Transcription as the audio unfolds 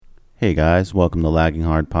Hey guys, welcome to Lagging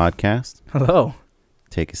Hard Podcast. Hello.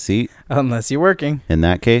 Take a seat. Unless you're working. In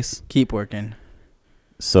that case. Keep working.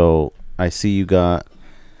 So, I see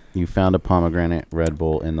you found a pomegranate Red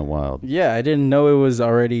Bull in the wild. Yeah, I didn't know it was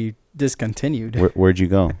already discontinued. Where'd you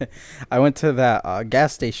go? I went to that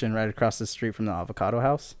gas station right across the street from the avocado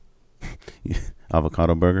house.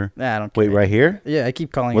 Avocado burger? Nah, I don't care. Wait, right here? Yeah, I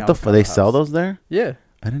keep calling it What the fuck? They sell those there? Yeah.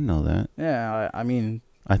 I didn't know that. Yeah, I mean...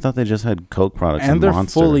 I thought they just had Coke products and they're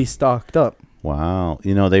Monster. fully stocked up. Wow.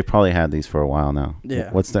 You know, they probably had these for a while now.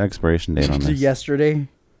 Yeah. What's the expiration date on this? Yesterday.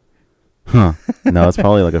 Huh. No, it's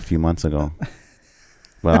probably like a few months ago.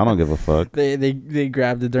 But I don't give a fuck. They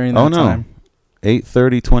grabbed it during that time.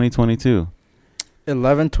 8/30/2022.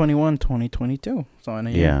 11/21/2022. So in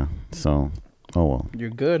a year. Yeah. So, oh well.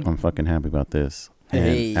 You're good. I'm fucking happy about this.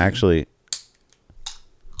 Hey. And actually,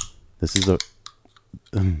 this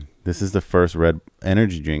is the first red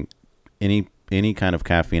energy drink, any kind of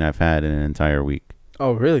caffeine I've had in an entire week.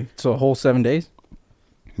 Oh, really? So a whole 7 days?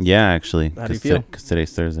 Yeah, actually. How do you feel? Because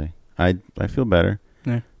today's Thursday. I feel better.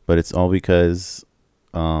 Yeah. But it's all because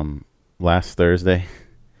last Thursday,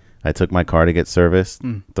 I took my car to get serviced,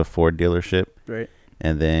 the Ford dealership. Right.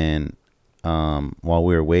 And then while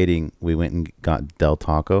we were waiting, we went and got Del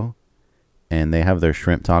Taco. And they have their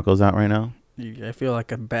shrimp tacos out right now. I feel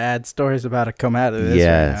like a bad story is about to come out of this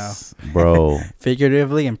yes, right now. Bro.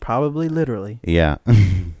 Figuratively and probably literally. Yeah.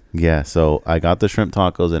 Yeah. So I got the shrimp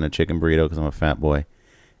tacos and a chicken burrito because I'm a fat boy.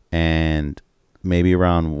 And maybe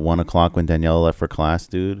around 1 o'clock when Daniela left for class,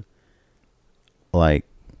 dude, like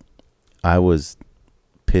I was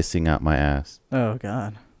pissing out my ass. Oh,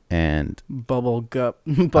 God. And bubble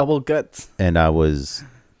guts. And I was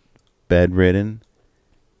bedridden.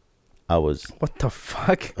 What the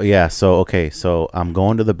fuck? Yeah, so I'm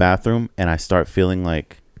going to the bathroom and I start feeling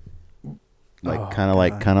like kind of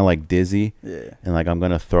like dizzy. Yeah. And like I'm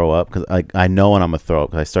going to throw up cuz I know when I'm going to throw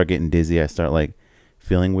up cuz I start getting dizzy, I start like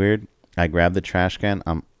feeling weird. I grab the trash can,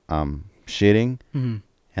 I'm shitting and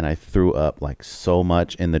I threw up like so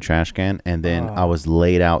much in the trash can and then I was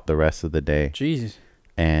laid out the rest of the day. Jesus.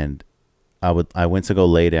 And I went to go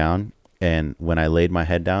lay down and when I laid my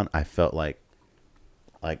head down, I felt like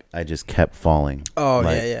I just kept falling. Oh,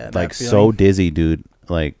 like, yeah. Like so dizzy, dude.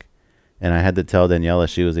 Like, and I had to tell Daniela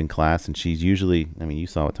she was in class and she's usually, I mean, you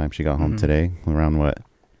saw what time she got home today. Around what?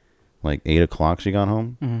 Like 8 o'clock she got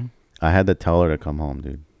home? I had to tell her to come home,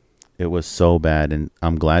 dude. It was so bad. And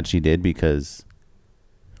I'm glad she did because,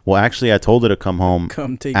 well, actually I told her to come home.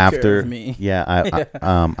 Come take care of me. Yeah.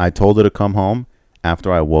 I told her to come home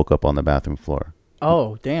after I woke up on the bathroom floor.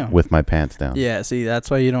 Oh, damn. With my pants down. Yeah. See,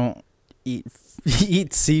 that's why you don't eat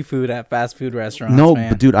seafood at fast food restaurants. No,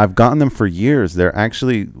 man. But dude, I've gotten them for years.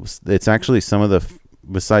 It's actually some of the,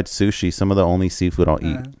 besides sushi, some of the only seafood I'll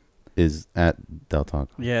eat is at Del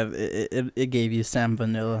Taco. Yeah, it gave you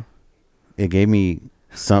salmonella. It gave me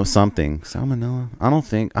something. Salmonella? I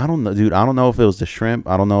don't know, dude. I don't know if it was the shrimp.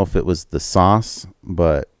 I don't know if it was the sauce,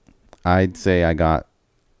 but I'd say I got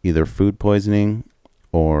either food poisoning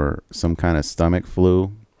or some kind of stomach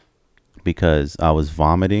flu because I was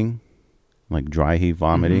vomiting. Like dry heave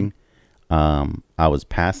vomiting. I was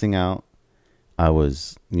passing out. I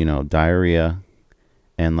was, diarrhea.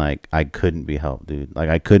 And like I couldn't be helped, dude. Like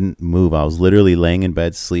I couldn't move. I was literally laying in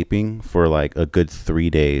bed sleeping for like a good 3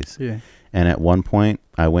 days. Yeah. And at one point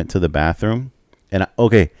I went to the bathroom and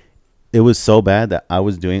it was so bad that I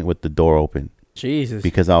was doing it with the door open. Jesus.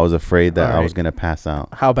 Because I was afraid that I was going to pass out.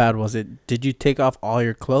 How bad was it? Did you take off all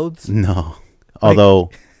your clothes? No. Although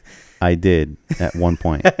I did at one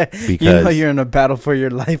point because you're in a battle for your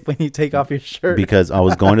life when you take off your shirt. Because I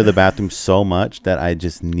was going to the bathroom so much that I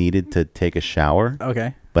just needed to take a shower.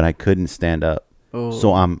 Okay. But I couldn't stand up. Oh.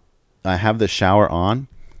 So I have the shower on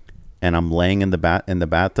and I'm laying in the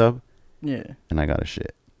bathtub. Yeah. And I got a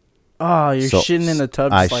shit. Oh, you're shitting in the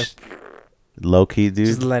tub just low key, dude.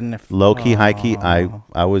 Just letting it low key, high key. I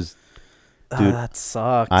was dude, that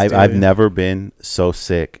sucks. I've never been so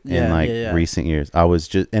sick in recent years. I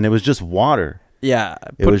was and it was just water. Yeah,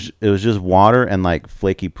 it was just water and like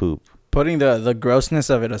flaky poop. Putting the grossness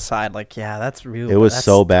of it aside, like that's real. It was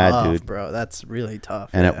so bad, dude. Bro, that's really tough.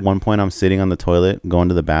 And at one point, I'm sitting on the toilet, going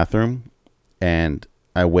to the bathroom, and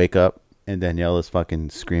I wake up, and Daniela's fucking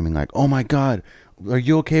screaming like, "Oh my God, are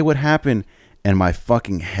you okay? What happened?" And my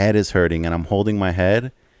fucking head is hurting, and I'm holding my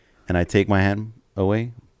head, and I take my hand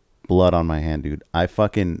away. Blood on my hand, dude. I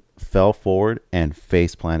fucking fell forward and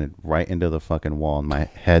face planted right into the fucking wall and my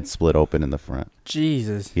head split open in the front.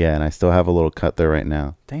 Jesus. Yeah, and I still have a little cut there right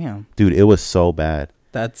now. Damn. Dude, it was so bad.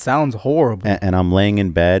 That sounds horrible. And I'm laying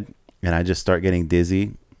in bed and I just start getting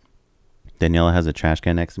dizzy. Daniela has a trash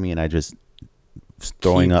can next to me and I just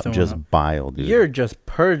throwing up throwing just up. bile, dude. You're just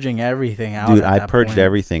purging everything out. Dude, at I that purged point.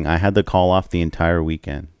 everything. I had to call off the entire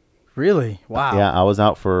weekend. Really? Wow. Yeah, I was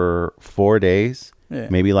out for 4 days. Yeah.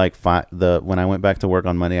 Maybe like five. When I went back to work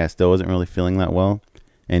on Monday, I still wasn't really feeling that well.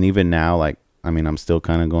 And even now, like, I mean, I'm still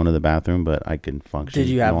kind of going to the bathroom, but I can function. Did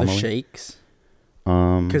you have normally. the shakes?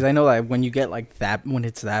 Because I know that when you get like that, when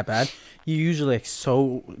it's that bad, you usually like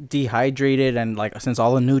so dehydrated, and like since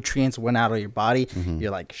all the nutrients went out of your body,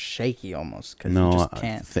 you're like shaky almost because you just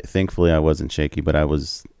can't. Thankfully I wasn't shaky, but I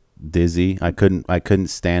was dizzy. I couldn't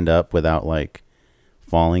stand up without like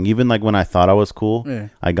falling. Even like when I thought I was cool,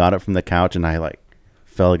 I got up from the couch and I like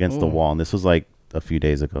fell against the wall. And this was like a few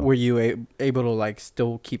days ago. Were you able to like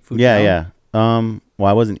still keep food? Yeah, yeah. Well,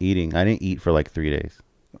 I wasn't eating. I didn't eat for like 3 days,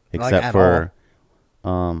 except like for.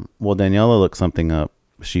 Well, Daniela looked something up.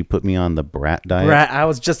 She put me on the brat diet. Brat. I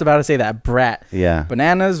was just about to say that. Brat. Yeah.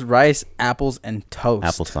 Bananas, rice, apples, and toast.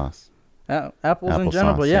 Applesauce. Apples in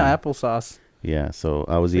general, but yeah, applesauce. Yeah. So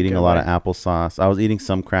I was eating a lot of applesauce. I was eating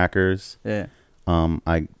some crackers. Yeah.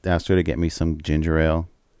 I asked her to get me some ginger ale.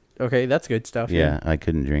 Okay, that's good stuff. Yeah, I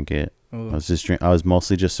couldn't drink it. Ooh. I was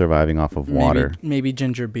mostly just surviving off of water. Maybe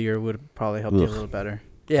ginger beer would probably help you a little better.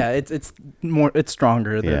 Yeah, it's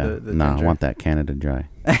stronger. The I want that Canada Dry.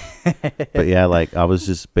 But yeah, like I was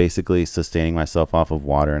just basically sustaining myself off of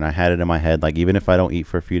water, and I had it in my head, like even if I don't eat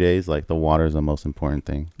for a few days, like the water is the most important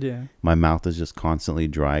thing. Yeah. My mouth is just constantly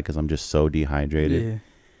dry because I'm just so dehydrated.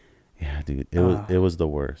 Yeah, dude, it was the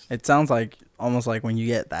worst. It sounds like almost like when you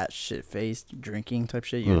get that shit faced drinking type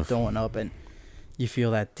shit, you're throwing up and you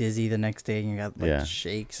feel that dizzy the next day, and you got like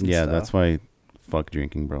shakes. And stuff. That's why fuck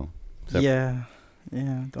drinking, bro. Yeah,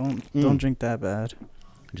 don't drink that bad.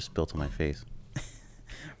 I just spilled on my face.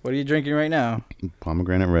 What are you drinking right now?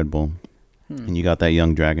 Pomegranate Red Bull. And you got that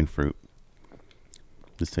young dragon fruit.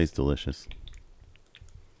 This tastes delicious.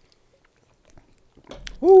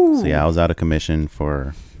 Ooh. So yeah, I was out of commission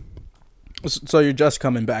for... So you're just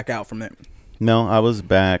coming back out from it? No, I was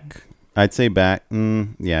back. I'd say back.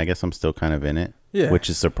 Yeah, I guess I'm still kind of in it. Yeah. Which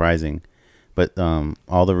is surprising. But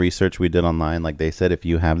all the research we did online, like they said, if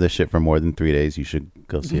you have this shit for more than 3 days, you should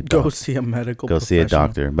go see a doctor. Go see a medical professional. Go see a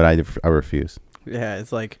doctor. But I refuse. Yeah,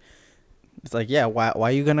 it's like, yeah, why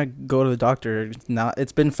are you gonna go to the doctor?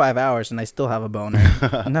 It's been 5 hours and I still have a boner.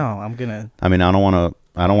 No, I'm gonna. I mean, I don't want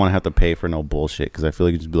to have to pay for no bullshit because I feel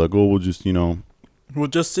like you just be like, oh, we'll just We'll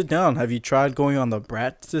just sit down. Have you tried going on the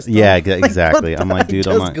brat system? Yeah, exactly. I'm like, dude,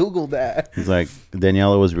 just Googled that. He's like,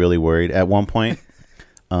 Daniela was really worried at one point.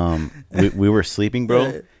 We were sleeping,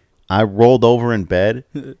 bro. I rolled over in bed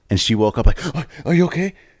and she woke up like, oh, are you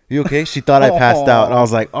okay? You okay? She thought I passed out. And I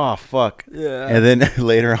was like, oh, fuck. Yeah. And then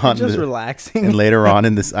later on. Just relaxing. And later on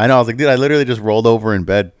in this, I know, I was like, dude, I literally just rolled over in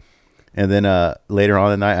bed. And then later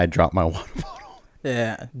on in the night, I dropped my water bottle.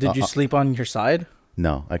 Yeah. Did you sleep on your side?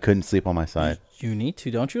 No, I couldn't sleep on my side. You need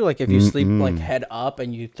to, don't you? Like if you sleep like head up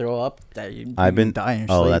and you throw up, that you die in your sleep.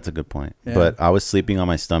 Oh, that's a good point. Yeah. But I was sleeping on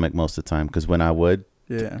my stomach most of the time because when I would,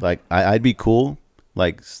 like I'd be cool.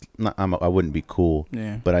 Like I wouldn't be cool,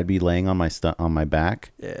 but I'd be laying on my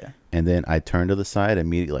back. Yeah. And then I turn to the side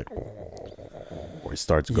immediately, like it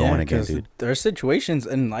starts going again, dude. There are situations,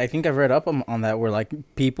 and I think I've read up on that, where like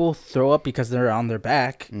people throw up because they're on their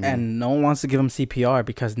back, and no one wants to give them CPR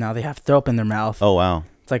because now they have throw up in their mouth. Oh wow!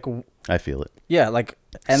 It's like I feel it. Yeah, like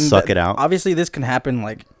and suck it out. Obviously, this can happen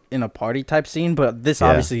like in a party type scene, but this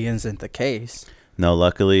obviously isn't the case. No,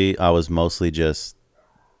 luckily I was mostly just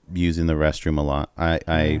using the restroom a lot.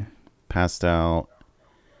 I passed out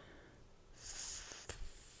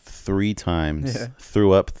 3 times,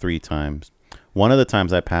 threw up 3 times. One of the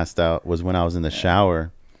times I passed out was when I was in the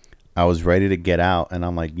shower. I was ready to get out, and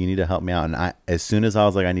I'm like, you need to help me out. And as soon as I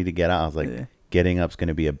was like, I need to get out, I was like, getting up's going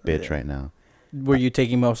to be a bitch right now. Were you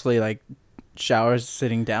taking mostly like showers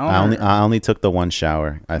sitting down? I only took the one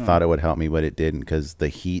shower. I thought it would help me, but it didn't because the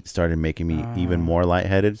heat started making me even more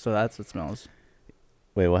lightheaded. So that's what smells.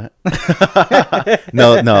 Wait, what?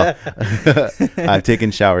 No. I've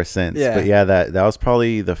taken showers since. Yeah. But yeah, that was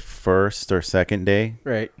probably the first or second day.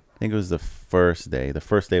 Right. I think it was the first day. The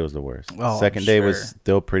first day was the worst. Oh, second day was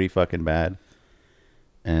still pretty fucking bad.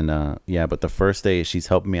 And yeah, but the first day she's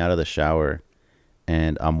helping me out of the shower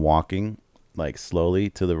and I'm walking like slowly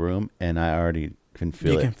to the room and I already can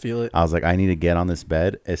feel it. You can feel it. I was like, I need to get on this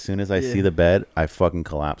bed. As soon as I see the bed, I fucking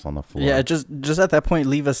collapse on the floor. Yeah, just at that point,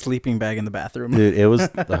 leave a sleeping bag in the bathroom. Dude, it was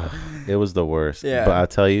it was the worst. Yeah. But I'll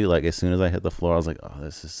tell you, like as soon as I hit the floor, I was like, oh,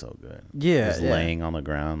 this is so good. Yeah. Just laying on the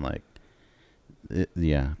ground like dude,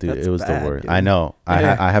 That's it was bad, the worst. Dude. I know.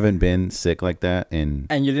 I haven't been sick like that and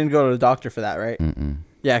you didn't go to the doctor for that, right? Mm-mm.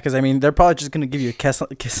 Yeah, because I mean, they're probably just gonna give you a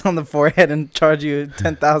kiss on the forehead and charge you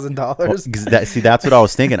 $10,000. See, that's what I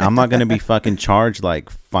was thinking. I'm not gonna be fucking charged like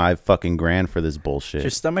 $5,000 for this bullshit.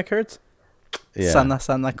 Your stomach hurts. Yeah. Sana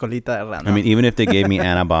colita de rana. I mean, even if they gave me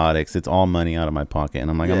antibiotics, it's all money out of my pocket,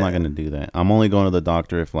 and I'm like, I'm not gonna do that. I'm only going to the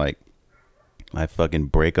doctor if like I fucking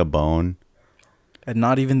break a bone. And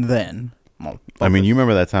not even then. I mean, you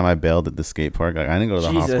remember that time I bailed at the skate park? Like, I didn't go to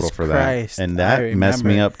the hospital for that, and that messed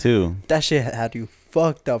me up too. That shit had you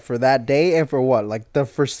fucked up for that day and for what, like the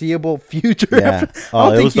foreseeable future. Yeah.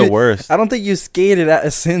 Oh, it was the worst. I don't think you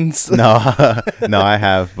skated since. No, no, I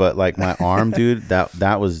have, but like my arm, dude,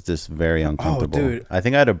 that was just very uncomfortable. Oh, dude, I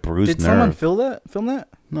think I had a bruised nerve. Did someone film that?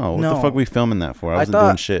 No, what the fuck are we filming that for? I wasn't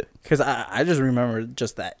doing shit. Because I just remember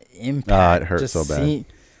just that impact. It hurt so bad.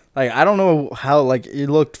 Like, I don't know how, like, it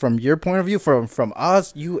looked from your point of view. From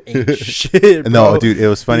us, you ain't shit, bro. No, dude, it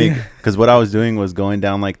was funny because what I was doing was going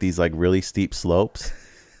down, like, these, like, really steep slopes.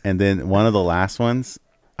 And then one of the last ones,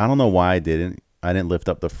 I don't know why I didn't lift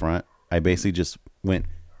up the front. I basically just went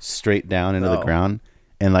straight down into the ground.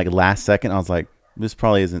 And, like, last second, I was like, this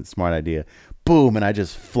probably isn't a smart idea. Boom, and I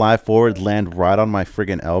just fly forward, land right on my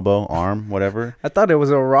friggin' elbow, arm, whatever. I thought it was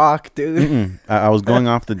a rock, dude. I was going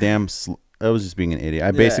off the damn... I was just being an idiot. I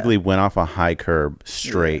basically went off a high curb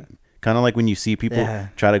straight. Yeah. Kind of like when you see people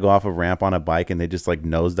try to go off a ramp on a bike and they just like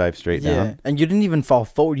nosedive straight down. And you didn't even fall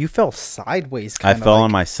forward. You fell sideways. I fell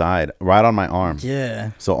on my side, right on my arm.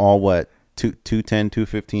 Yeah. So all what? 210,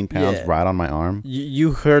 215 pounds right on my arm.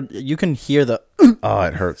 You can hear the... Oh,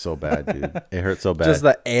 it hurt so bad, dude. It hurt so bad. Just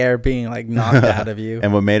the air being like knocked out of you.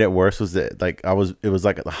 And what made it worse was that like it was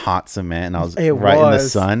like a hot cement and I was in the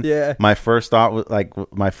sun. Yeah. My first thought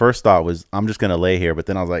was I'm just going to lay here. But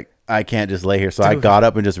then I was like, I can't just lay here. So I got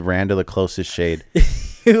up and just ran to the closest shade.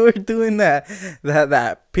 You were doing that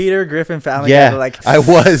Peter Griffin family. Yeah, like I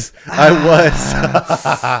was.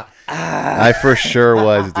 I for sure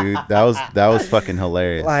was, dude. That was fucking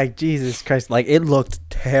hilarious. Like, Jesus Christ, like it looked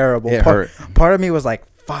terrible. It hurt. Part of me was like,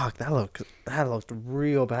 fuck, that looked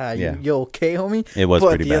real bad. Yeah. You okay, homie? It was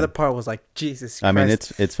pretty bad. But the other part was like, Jesus Christ. I mean,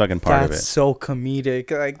 it's fucking part of it. That's so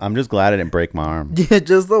comedic. Like, I'm just glad I didn't break my arm. Yeah,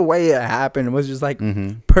 just the way it happened was just like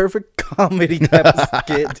perfect comedy type of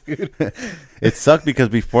skit, dude. It sucked because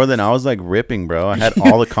before then I was like ripping, bro. I had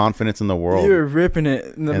all the confidence in the world. You were ripping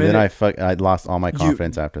it. Then I lost all my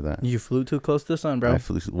confidence after that. You flew too close to the sun, bro. I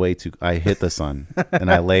flew way too. I hit the sun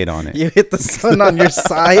and I laid on it. You hit the sun on your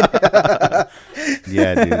side.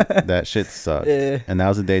 Yeah, dude, that shit sucked. Yeah. And that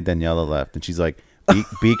was the day Daniela left, and she's like,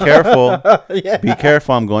 "Be careful, be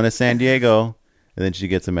careful. I'm going to San Diego." And then she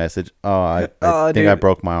gets a message. Oh, I think dude. I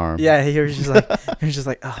broke my arm. Yeah, you're just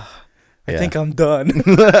like, oh. I think I'm done.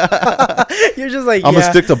 You're just like, I'm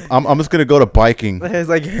just gonna go to biking. It's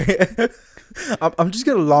like, I'm just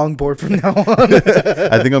gonna longboard from now on.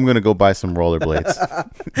 I think I'm gonna go buy some rollerblades.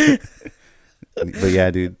 But yeah,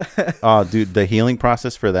 dude. Oh, dude, the healing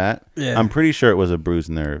process for that. Yeah. I'm pretty sure it was a bruised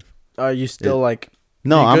nerve. Are you still like?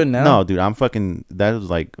 No, I'm good now? No, dude. I'm fucking. That was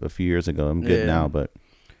like a few years ago. I'm good now, but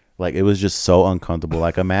like it was just so uncomfortable.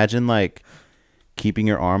 Like imagine like keeping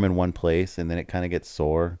your arm in one place and then it kind of gets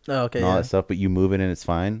sore. Oh, okay. And all that stuff, but you move it and it's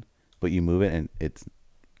fine. But you move it and it's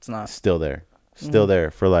not still there,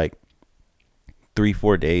 there for like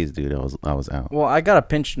 3-4 days, dude. I was out. Well, I got a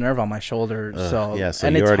pinched nerve on my shoulder, so yeah. So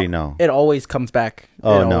you already know. It always comes back.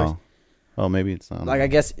 Oh no. Oh, maybe it's not. Like I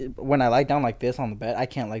guess when I lie down like this on the bed, I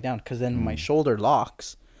can't lie down because then my shoulder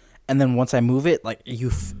locks, and then once I move it, like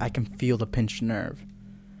I can feel the pinched nerve.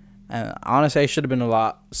 And honestly, I should have been a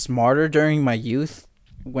lot smarter during my youth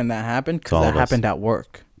when that happened because that happened at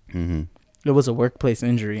work. Mm-hmm. It was a workplace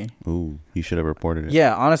injury. Ooh, you should have reported it.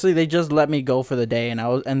 Yeah, honestly, they just let me go for the day,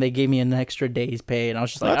 and they gave me an extra day's pay, and I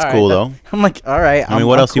was just like, that's cool though. I'm like, all right. I mean,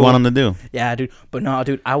 what else you want them to do? Yeah, dude. But no,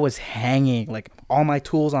 dude, I was hanging like all my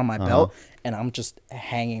tools on my belt, and I'm just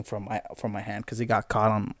hanging from my hand because it got caught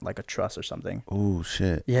on like a truss or something. Oh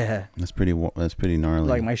shit. Yeah. That's pretty gnarly.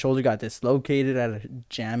 Like my shoulder got dislocated. I had to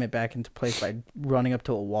jam it back into place by running up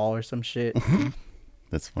to a wall or some shit.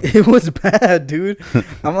 That's funny. It was bad, dude.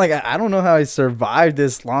 I'm like, I don't know how I survived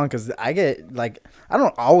this long because I get like, I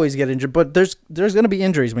don't always get injured, but there's gonna be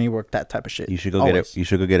injuries when you work that type of shit. You should go get it. You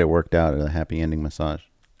should go get it worked out at a happy ending massage.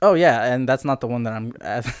 Oh yeah, and that's not the one that I'm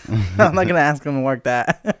not gonna ask him to work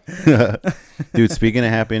that. Dude, speaking of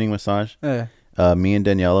happy ending massage, me and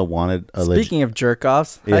Daniela wanted a Speaking of jerk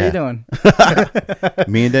offs, how you doing?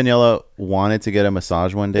 Me and Daniela wanted to get a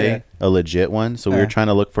massage one day, a legit one. So we were trying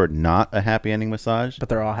to look for not a happy ending massage. But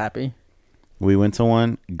they're all happy. We went to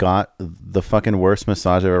one, got the fucking worst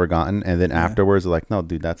massage I've ever gotten, and then afterwards, we're like, no,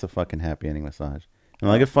 dude, that's a fucking happy ending massage. And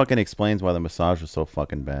like it fucking explains why the massage was so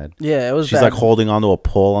fucking bad. Yeah, it was. She's bad. like holding onto a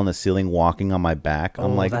pole on the ceiling, walking on my back.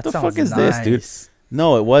 I'm like, what the fuck is this, dude?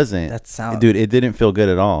 No, it wasn't. That sounds, dude. It didn't feel good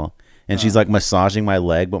at all. And she's like massaging my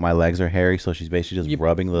leg, but my legs are hairy, so she's basically just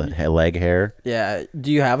rubbing the leg hair. Yeah.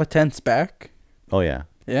 Do you have a tense back? Oh yeah.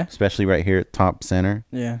 Yeah. Especially right here at top center.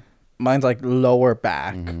 Yeah. Mine's like lower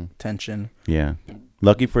back tension. Yeah.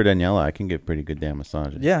 Lucky for Daniela, I can get pretty good damn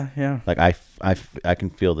massages. Yeah, yeah. Like I can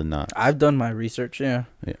feel the nut. I've done my research. Yeah.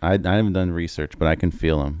 I haven't done research, but I can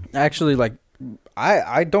feel them. Actually, like,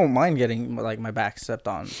 I don't mind getting like my back stepped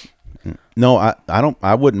on. No,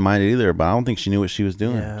 I wouldn't mind it either, but I don't think she knew what she was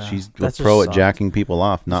doing. Yeah, she's a pro at jacking people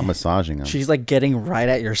off, not massaging them. She's like getting right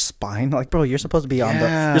at your spine. Like, bro, you're supposed to be on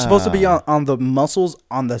the muscles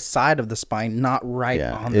on the side of the spine, not right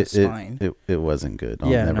on the spine. It wasn't good. I'll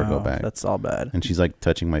never go back. That's all bad. And she's like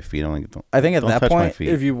touching my feet. I'm like, I think at that point,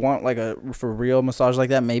 if you want like a for real massage like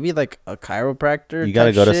that, maybe like a chiropractor. You got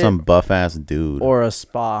to go to some buff ass dude or a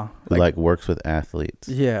spa who like works with athletes.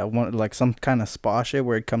 Yeah, like some kind of spa shit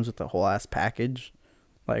where it comes with the whole ass package.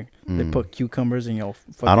 Like they put cucumbers in your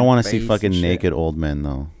fucking I don't want to see fucking naked old men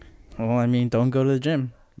though. Well, I mean, don't go to the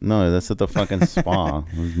gym. No, that's at the fucking spa.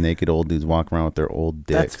 Those naked old dudes walk around with their old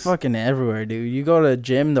dicks. That's fucking everywhere, dude. You go to the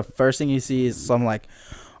gym, the first thing you see is some like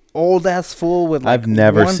old ass fool with like I've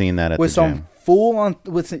never seen that at the gym. With some fool on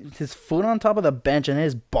with his foot on top of the bench and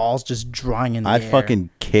his balls just drying in the air. I'd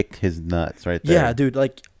fucking kick his nuts right there. Yeah, dude,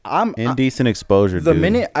 like I'm indecent exposure. The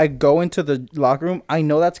minute I go into the locker room, I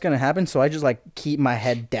know that's gonna happen, so I just like keep my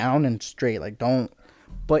head down and straight. Like don't.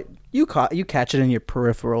 But you catch it in your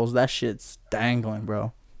peripherals. That shit's dangling,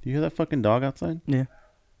 bro. Do you hear that fucking dog outside? Yeah.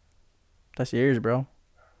 That's yours, bro.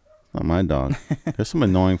 Not my dog. There's some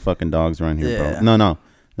annoying fucking dogs around here, bro. No,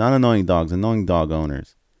 not annoying dogs. Annoying dog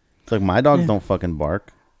owners. It's like my dogs don't fucking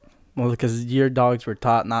bark. Well, because your dogs were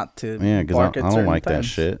taught not to. Yeah, because I don't like that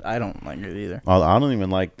shit. I don't like it either. I don't even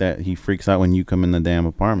like that he freaks out when you come in the damn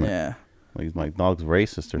apartment. Yeah. Like he's like dog's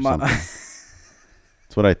racist or something.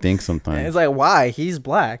 That's what I think sometimes. And it's like, why? He's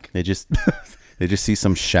black. They just see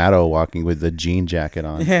some shadow walking with a jean jacket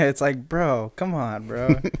on. Yeah, it's like, bro, come on,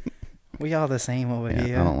 bro. We all the same over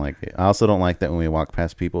here. I don't like it. I also don't like that when we walk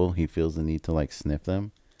past people, he feels the need to like sniff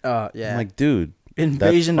them. Oh, yeah. I'm like, dude.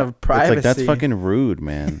 Invasion of privacy. It's like, that's fucking rude,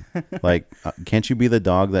 man. Like, can't you be the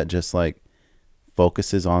dog that just like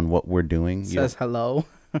focuses on what we're doing? Says hello.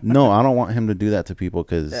 No, I don't want him to do that to people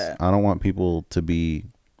because I don't want people to be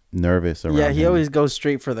nervous around him. He always goes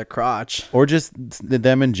straight for the crotch. Or just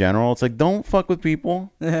them in general. It's like, don't fuck with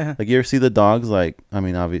people. Yeah. Like, you ever see the dogs? Like, I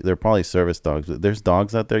mean, they're probably service dogs, but there's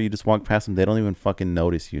dogs out there, you just walk past them, they don't even fucking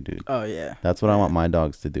notice you, dude. Oh, yeah. That's what I want my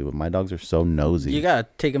dogs to do, but my dogs are so nosy. You gotta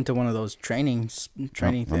take them to one of those training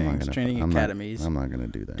academies. I'm not gonna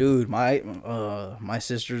do that. Dude, my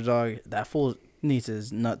sister's dog, that fool needs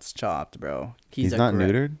his nuts chopped, bro. He's not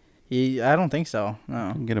neutered? I don't think so, no.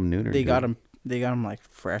 You can get him neutered, They got him like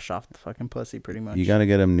fresh off the fucking pussy, pretty much. You gotta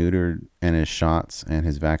get him neutered and his shots and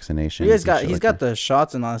his vaccinations. He's got the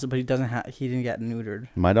shots and all this, but he didn't get neutered.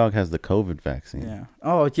 My dog has the COVID vaccine. Yeah.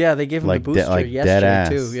 Oh yeah, they gave him the booster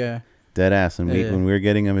yesterday too. Yeah. Dead ass. And when we were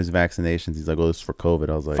getting him his vaccinations, he's like, "Oh, this is for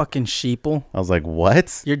COVID." I was like, "Fucking sheeple." I was like,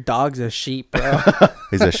 "What?" Your dog's a sheep, bro.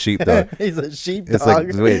 He's a sheep dog. He's a sheep dog. It's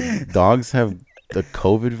like, wait, dogs have the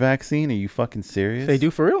COVID vaccine? Are you fucking serious? They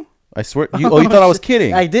do for real? I swear. You thought I was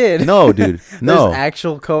kidding? I did. No, dude. No. There's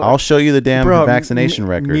actual COVID. I'll show you the damn vaccination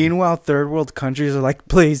record. Meanwhile, third world countries are like,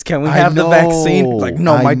 please, can we have the vaccine? Like,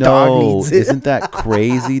 no, my dog needs it. Isn't that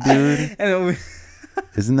crazy, dude?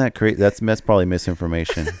 Isn't that crazy? That's probably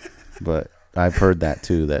misinformation. But I've heard that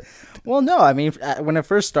too. Well, no, I mean, when it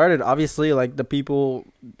first started, obviously, like the people,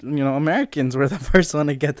 Americans were the first one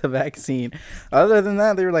to get the vaccine. Other than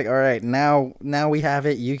that, they were like, all right, now we have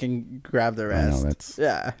it. You can grab the rest. I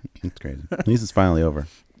know, that's crazy. At least it's finally over.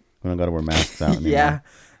 We don't got to wear masks out anymore.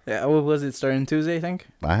 Yeah. What was it, starting Tuesday, I think?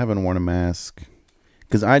 I haven't worn a mask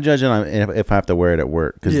because I judge it if I have to wear it at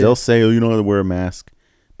work. Because they'll say, oh, you don't have to wear a mask.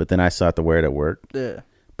 But then I still have to wear it at work. Yeah.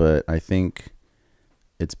 But I think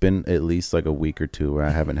it's been at least like a week or two where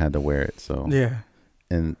I haven't had to wear it. So yeah,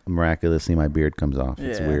 and miraculously my beard comes off.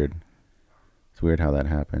 It's weird. It's weird how that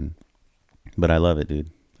happened, but I love it,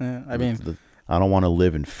 dude. Yeah, I mean, I don't want to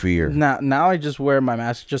live in fear. Now I just wear my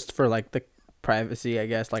mask just for like the privacy, I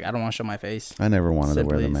guess. Like I don't want to show my face. I never wanted to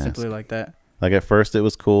wear the mask. Simply like that. Like at first it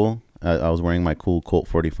was cool. I was wearing my cool Colt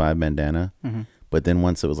 45 bandana, but then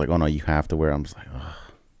once it was like, oh no, you have to wear it, I'm just like, ugh.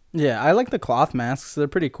 Yeah, I like the cloth masks. They're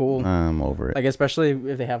pretty cool. I'm over it. Like, especially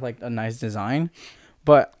if they have, like, a nice design.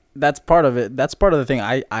 But that's part of it. That's part of the thing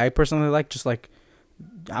I personally like. Just, like,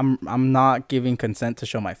 I'm not giving consent to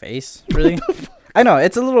show my face, really. I know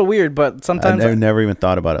it's a little weird, but sometimes I've never even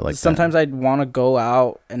thought about it like sometimes that. I'd want to go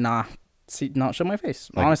out and not show my face.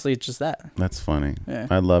 Like, honestly, it's just that. That's funny. Yeah.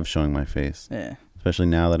 I love showing my face. Yeah. Especially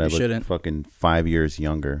now that I look shouldn't. fucking 5 years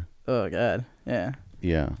younger. Oh god. Yeah.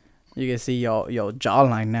 Yeah. You can see your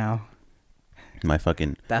jawline now. My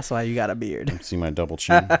fucking. That's why you got a beard. See my double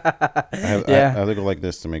chin. I look like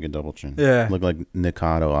this to make a double chin. Yeah. Look like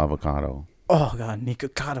Nikado avocado. Oh god,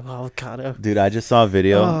 Nikocado avocado. Dude, I just saw a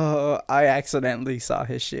video. Oh, I accidentally saw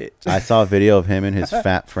his shit. I saw a video of him and his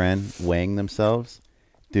fat friend weighing themselves.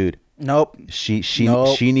 Dude. Nope. She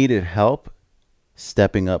Nope. needed help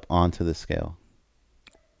stepping up onto the scale.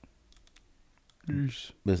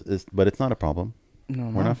 But it's not a problem. No,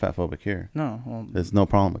 We're not fat phobic here. No, well, There's no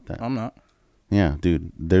problem with that. I'm not. Yeah,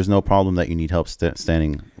 dude. There's no problem that you need help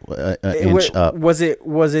standing an inch up. Was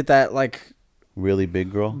it that like Really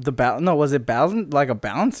big girl? No, was it like a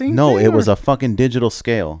balancing? No, thing, it was or? a fucking digital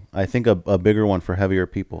scale. I think a bigger one for heavier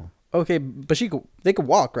people. Okay, but they could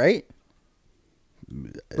walk, right?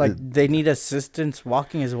 Like they need assistance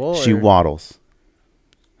walking as well. She or? waddles.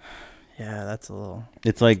 Yeah, that's a little.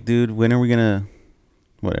 It's like, dude, when are we gonna?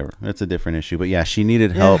 Whatever. That's a different issue. But yeah, she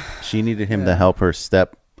needed help. She needed him to help her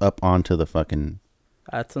step up onto the fucking.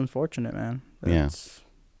 That's unfortunate, man.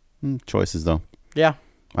 Choices though. Yeah.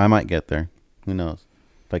 I might get there. Who knows?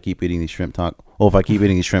 If I keep eating these shrimp tacos. Oh, if I keep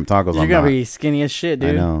eating these shrimp tacos, You're gonna be skinny as shit,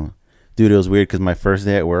 dude. I know, dude. It was weird because my first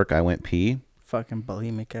day at work, I went pee. Fucking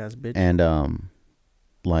bulimic ass bitch. And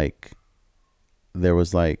like, there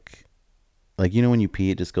was like you know when you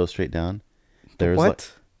pee, it just goes straight down. There's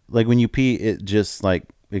what? Like when you pee, it just like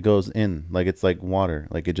it goes in, like it's like water,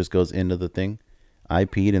 like it just goes into the thing. I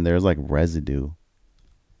peed and there's like residue.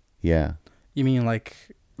 Yeah. You mean like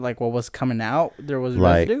what was coming out? There was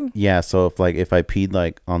like, residue? Yeah, so if I peed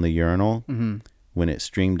like on the urinal, when it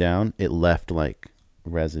streamed down, it left like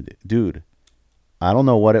residue. Dude, I don't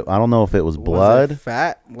know I don't know if it was blood, was it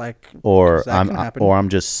fat, like, or I'm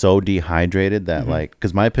just so dehydrated that like,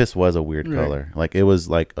 cuz my piss was a weird color. Like it was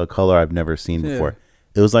like a color I've never seen before.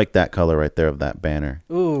 It was like that color right there of that banner.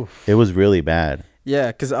 Ooh. It was really bad. Yeah,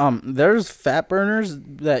 because there's fat burners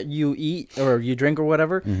that you eat or you drink or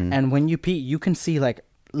whatever, and when you pee, you can see like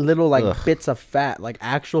little like bits of fat, like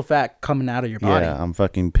actual fat coming out of your body. Yeah, I'm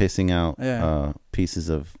fucking pissing out pieces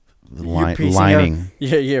of lining.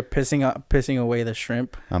 You're pissing away the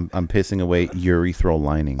shrimp. I'm pissing away urethral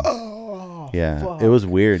lining. Oh, yeah, fuck. It was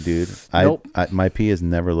weird, dude. Nope. My pee has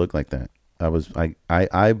never looked like that.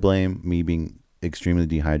 I blame me being extremely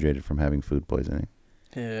dehydrated from having food poisoning.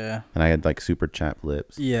 Yeah. And I had like super chapped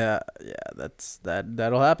lips. Yeah,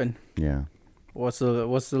 that'll happen. Yeah. What's the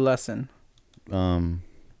lesson?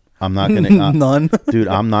 I'm not gonna none. Dude,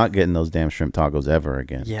 I'm not getting those damn shrimp tacos ever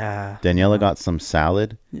again. Yeah. Daniela got some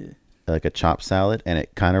salad. Yeah. Like a chopped salad, and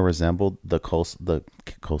it kind of resembled the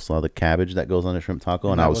coleslaw, the cabbage that goes on a shrimp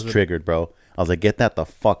taco, and I was triggered, bro. I was like, get that the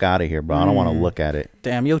fuck out of here, bro. I don't want to look at it.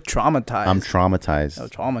 Damn, you're traumatized. I'm traumatized. You're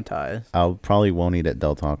traumatized. I probably won't eat at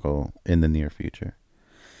Del Taco in the near future.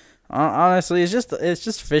 Honestly, it's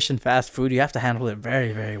just fish and fast food. You have to handle it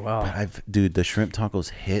very, very well. But dude, the shrimp tacos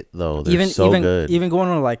hit though. They're so good. Even going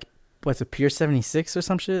to like what's it, Pier 76 or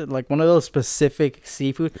some shit, like one of those specific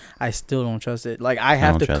seafood, I still don't trust it. Like I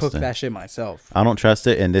have to cook that shit myself. I don't trust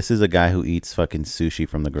it, and this is a guy who eats fucking sushi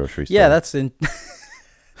from the grocery store. Yeah, that's in.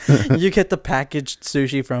 You get the packaged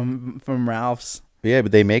sushi from Ralph's. Yeah,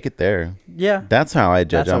 but they make it there. Yeah, that's how I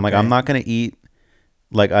judge it. I'm like, I'm not gonna eat.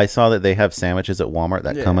 Like I saw that they have sandwiches at Walmart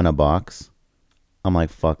that come in a box. I'm like,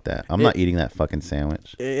 fuck that. I'm not eating that fucking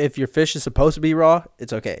sandwich. If your fish is supposed to be raw,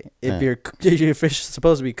 it's okay. If your fish is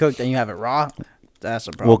supposed to be cooked and you have it raw, that's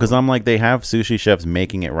a problem. Well, because I'm like, they have sushi chefs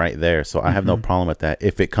making it right there, so I have no problem with that.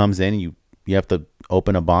 If it comes in, you have to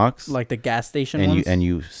open a box, like the gas station and ones?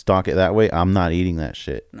 you stock it that way. I'm not eating that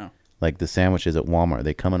shit. No. Like the sandwiches at Walmart,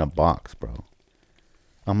 they come in a box, bro.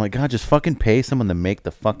 I'm like, God, just fucking pay someone to make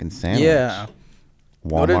the fucking sandwich. Yeah.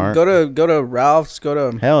 Walmart. Go to Ralph's.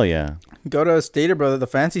 Hell yeah. Go to Stater Brothers, the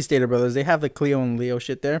fancy Stater Brothers. They have the Cleo and Leo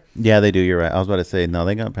shit there. Yeah, they do. You're right. I was about to say, no,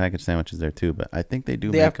 they got packaged sandwiches there too, but I think they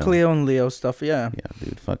do. They have Cleo and Leo stuff. Yeah. Yeah,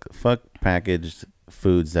 dude. Fuck packaged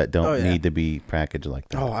foods that don't need to be packaged like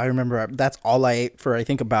that. Oh, I remember. That's all I ate for I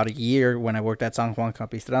think about a year when I worked at San Juan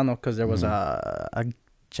Capistrano, because there was a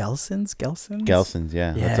Gelson's.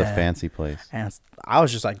 Yeah, that's a fancy place. And I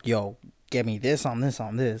was just like, yo, get me this on this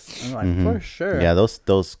on this. I'm like, for sure. Yeah,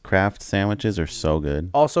 those craft sandwiches are so good.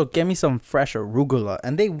 Also, get me some fresh arugula.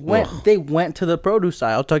 And they went to the produce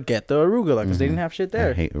aisle to get the arugula because they didn't have shit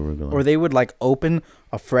there. I hate arugula. Or they would like open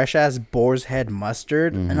a fresh ass boar's head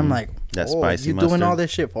mustard, and I'm like, that spicy you mustard. doing all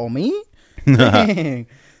this shit for me?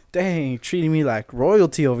 Dang, treating me like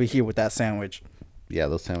royalty over here with that sandwich. Yeah,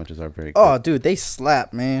 those sandwiches are very Oh, good. dude, they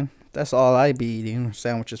slap, man. That's all I be eating,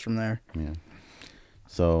 sandwiches from there. Yeah.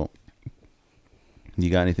 So, you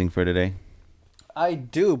got anything for today? I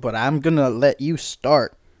do, but I'm going to let you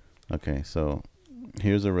start. Okay, so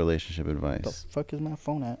here's a relationship The advice. fuck is my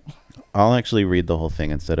phone at? I'll actually read the whole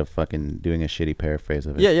thing instead of fucking doing a shitty paraphrase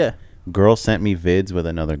of it. Yeah. Girl sent me vids with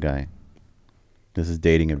another guy. This is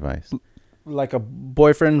dating advice. Like a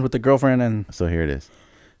boyfriend with a girlfriend and... So here it is.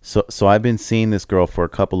 So I've been seeing this girl for a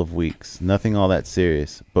couple of weeks. Nothing all that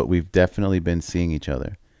serious, but we've definitely been seeing each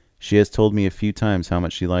other. She has told me a few times how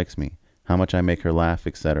much she likes me, how much I make her laugh,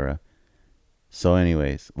 etc. So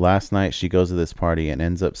anyways, last night she goes to this party and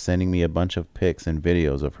ends up sending me a bunch of pics and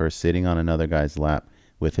videos of her sitting on another guy's lap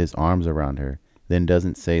with his arms around her, then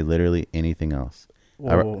doesn't say literally anything else.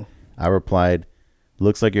 I replied,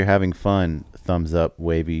 "Looks like you're having fun," thumbs up,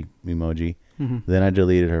 wavy emoji. Mm-hmm. Then I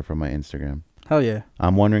deleted her from my Instagram. Hell yeah.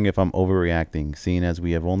 I'm wondering if I'm overreacting, seeing as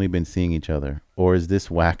we have only been seeing each other. Or is this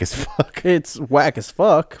whack as fuck? It's whack as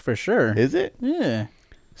fuck, for sure. Is it? Yeah.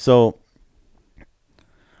 So...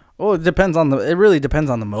 Well, it really depends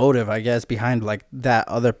on the motive, I guess, behind, like, that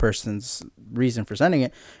other person's reason for sending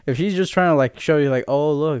it. If she's just trying to, like, show you, like,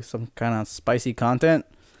 oh, look, some kind of spicy content,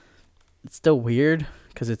 it's still weird.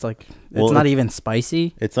 Because it's like, it's not even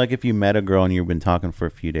spicy. It's like if you met a girl and you've been talking for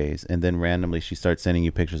a few days and then randomly she starts sending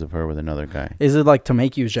you pictures of her with another guy. Is it like to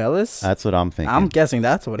make you jealous? That's what I'm thinking. I'm guessing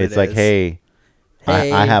that's what it is. It's like, hey,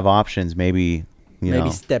 I have options. Maybe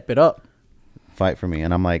step it up. Fight for me.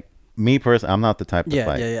 And I'm like, me personally, I'm not the type to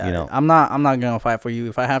fight. Yeah. You know? I'm not going to fight for you.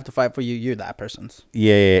 If I have to fight for you, you're that person's.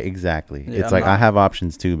 Yeah, exactly. Yeah, it's like, I have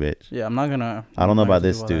options too, bitch. Yeah, I'm not going to. I don't know about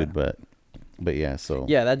this dude, but yeah, so.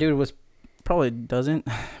 Yeah, that dude probably doesn't,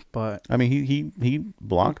 but I mean he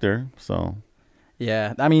blocked her, so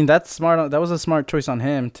yeah, I mean that's smart. That was a smart choice on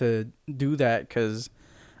him to do that, because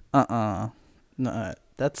no,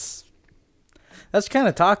 that's kind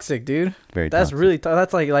of toxic, dude. Very that's toxic. Really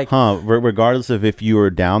that's like regardless of if you were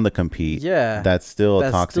down to compete, yeah, that's still a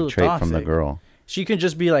toxic trait from the girl. She could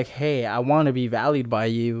just be like, hey, I want to be valued by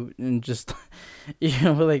you, and just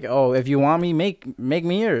like, oh, if you want me, make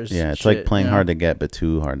me yours. Yeah, it's like playing hard to get but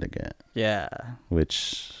too hard to get. Yeah,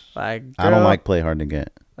 which like, girl, I don't like play hard to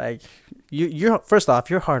get. Like, you're first off,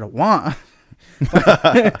 you're hard to want.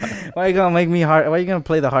 Why you gonna make me hard? Why you gonna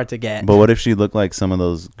play the hard to get? But what if she looked like some of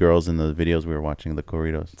those girls in the videos we were watching, the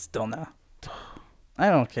Corridos? Still no. I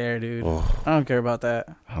don't care, dude. I don't care about that.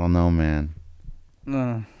 I don't know, man.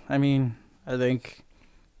 I mean, I think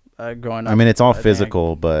growing up. I mean, it's all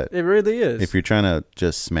physical, but it really is. If you're trying to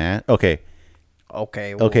just smash, okay. Well,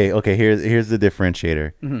 Here's the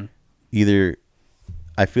differentiator. Mm-hmm. Either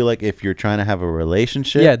I feel like if you're trying to have a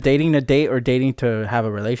relationship, dating to date or dating to have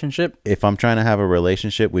a relationship. If I'm trying to have a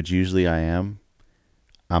relationship, which usually I am,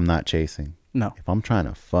 I'm not chasing. No. If I'm trying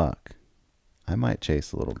to fuck, I might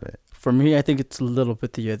chase a little bit. For me, I think it's a little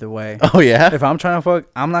bit the other way. Oh yeah. If I'm trying to fuck,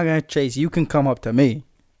 I'm not gonna chase. You can come up to me,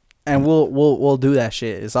 and we'll do that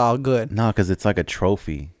shit. It's all good. No, because it's like a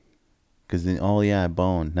trophy. Because then, oh yeah, I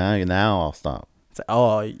boned. Now I'll stop. It's like,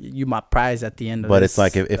 oh, you my prize at the end of but this.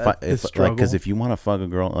 But it's like if because if you want to fuck a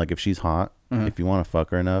girl, like if she's hot, mm-hmm. if you want to fuck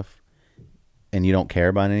her enough, and you don't care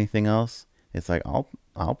about anything else, it's like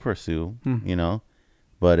I'll pursue, you know.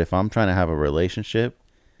 But if I'm trying to have a relationship,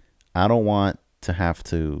 I don't want to have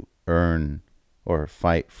to earn or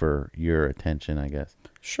fight for your attention, I guess.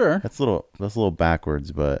 Sure. That's a little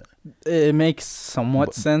backwards, but it makes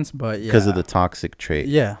somewhat sense, but yeah. Because of the toxic trait.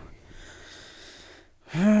 Yeah.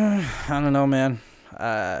 I don't know, man.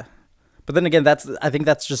 But then again, I think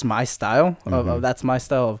that's just my style. That's my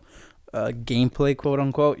style of gameplay, quote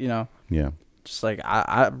unquote, you know. Yeah. Just like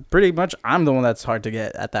I pretty much I'm the one that's hard to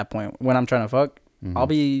get at that point when I'm trying to fuck. Mm-hmm.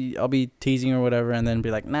 I'll be teasing or whatever, and then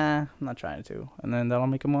be like, nah, I'm not trying to, and then that'll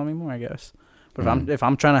make him want me more, I guess. But if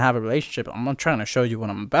I'm trying to have a relationship, I'm trying to show you what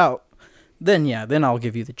I'm about. Then I'll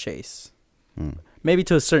give you the chase. Maybe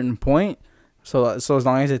to a certain point. So as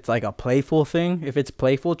long as it's like a playful thing, if it's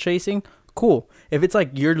playful chasing, cool. If it's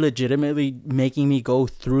like you're legitimately making me go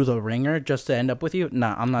through the ringer just to end up with you,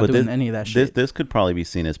 nah, I'm not doing any of that shit. This could probably be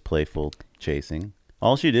seen as playful chasing.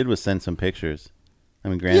 All she did was send some pictures. I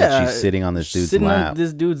mean, granted, she's sitting on this dude's lap. On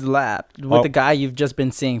this dude's lap with the guy you've just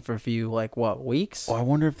been seeing for a few, weeks? Oh, I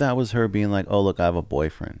wonder if that was her being like, oh, look, I have a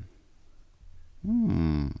boyfriend.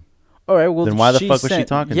 All right, well, then why the fuck was she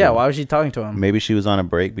talking to him? Yeah, why was she talking to him? Maybe she was on a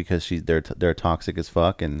break because they're toxic as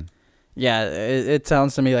fuck, and yeah, it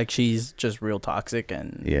sounds to me like she's just real toxic,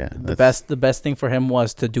 and yeah, the best thing for him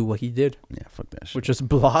was to do what he did. Yeah, fuck that shit. Which is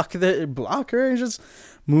block her and just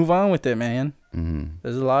move on with it, man. Mm-hmm.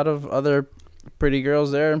 There's a lot of other pretty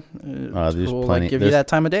girls there. There's Who will, plenty. like, give you that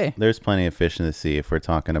time of day. There's plenty of fish in the sea if we're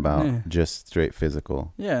talking about just straight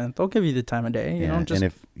physical. Yeah, they'll give you the time of day. You know, just,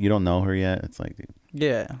 and if you don't know her yet, it's like,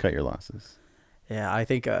 dude, cut your losses. Yeah, I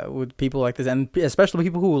think with people like this, and especially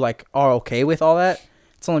people who like are okay with all that,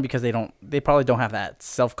 it's only because they probably don't have that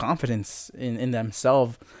self-confidence in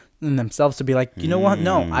themselves to be like, you know what?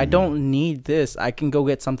 No, I don't need this. I can go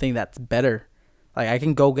get something that's better. Like, I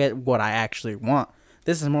can go get what I actually want.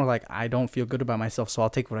 This is more like, I don't feel good about myself, so I'll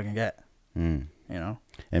take what I can get. You know?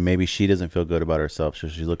 And maybe she doesn't feel good about herself, so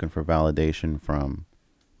she's looking for validation from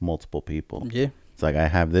multiple people. Yeah. It's like, I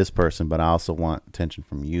have this person, but I also want attention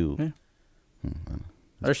from you. Yeah.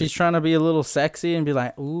 Or she's trying to be a little sexy and be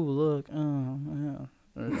like, ooh, look. Oh, yeah.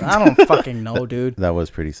 I don't fucking know, dude. That was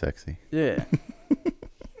pretty sexy. Yeah.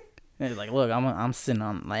 It's like, look, I'm sitting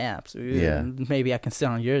on laps. Yeah. Maybe I can sit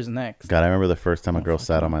on yours next. God, I remember the first time a girl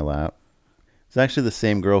sat on my lap. It's actually the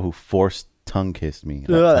same girl who forced tongue kissed me.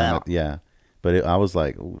 Yeah. But I was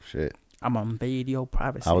like, oh, shit. I'm on video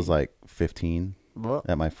privacy. I was like 15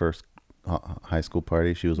 at my first high school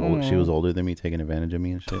party. She was she was older than me, taking advantage of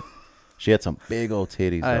me and shit. She had some big old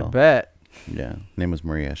titties, though. I bet. Yeah. Name was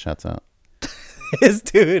Maria. Shouts out. His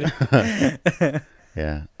dude.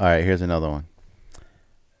 Yeah. All right. Here's another one.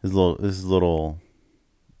 This is a little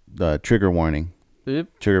trigger warning.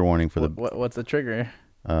 Oop. Trigger warning for what's the trigger?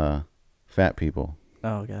 Fat people.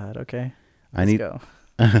 Oh God. Okay. Let's go.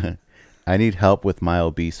 I need help with my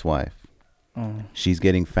obese wife. She's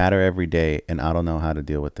getting fatter every day, and I don't know how to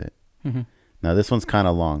deal with it. Now, this one's kind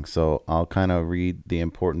of long, so I'll kind of read the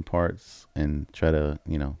important parts and try to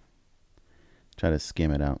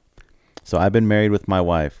skim it out. So I've been married with my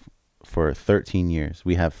wife for 13 years.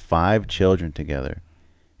 We have 5 children together,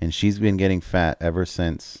 and she's been getting fat ever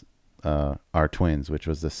since our twins, which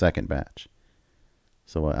was the second batch.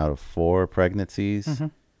 So out of 4 pregnancies,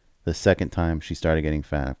 the second time she started getting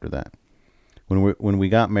fat after that. When we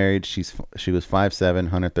got married, she was 5'7",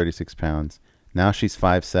 136 pounds. Now she's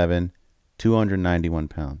 5'7", 291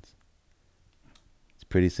 pounds. It's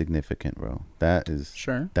pretty significant, bro.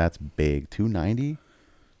 That's big. 290?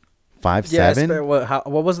 5'7"? Yeah,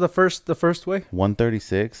 what was the first way?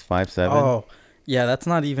 136, 5'7". Oh, yeah, that's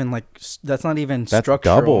not even that's structural.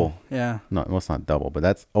 Double. Yeah. No, well, it's not double, but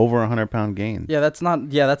that's over 100-pound gain. Yeah, that's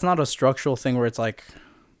not a structural thing where it's like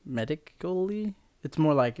medically. It's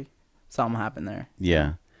more like something happened there.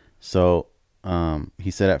 Yeah. So he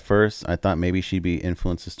said at first I thought maybe she'd be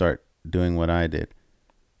influenced to start doing what I did.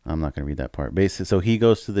 I'm not going to read that part. Basically, so he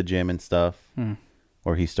goes to the gym and stuff,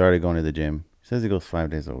 or he started going to the gym. He says he goes 5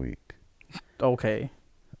 days a week. Okay.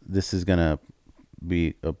 This is going to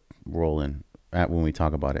be a rolling when we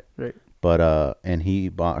talk about it. Right. But and he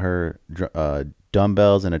bought her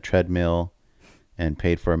dumbbells and a treadmill and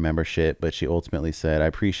paid for a membership, but she ultimately said, I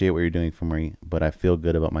appreciate what you're doing for me, but I feel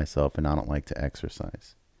good about myself and I don't like to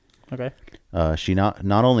exercise. Okay. She not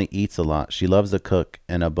only eats a lot, she loves to cook,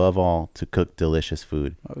 and above all, to cook delicious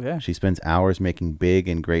food. Okay. She spends hours making big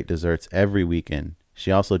and great desserts every weekend.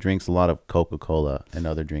 She also drinks a lot of Coca-Cola and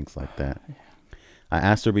other drinks like that. I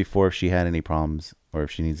asked her before if she had any problems or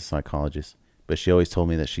if she needs a psychologist, but she always told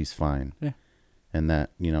me that she's fine. Yeah. And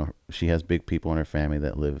that, she has big people in her family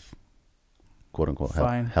that live, quote unquote,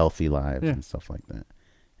 healthy lives and stuff like that.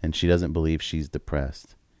 And she doesn't believe she's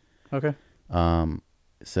depressed. Okay.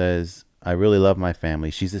 Says, I really love my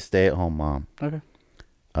family. She's a stay-at-home mom. Okay.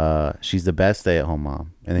 She's the best stay-at-home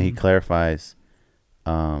mom. And then he clarifies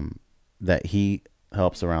that he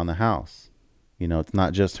helps around the house. It's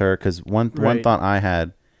not just her, because one thought I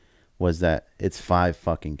had was that it's 5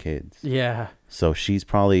 fucking kids. Yeah. So she's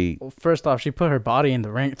probably... Well, first off, she put her body in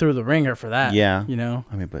the ring through the ringer for that. Yeah.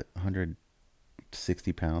 I mean, but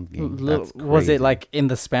 160 pound gain. Was it like in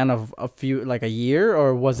the span of a year,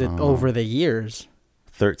 or was it over the years?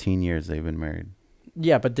 13 years they've been married.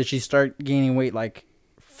 Yeah, but did she start gaining weight like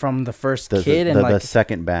from the first kid and the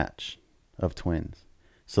second batch of twins?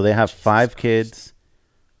 So they have 5 kids,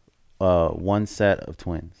 1 set of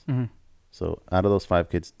twins. So out of those 5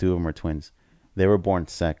 kids, 2 of them are twins. They were born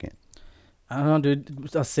second. I don't know,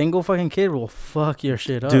 dude. A single fucking kid will fuck your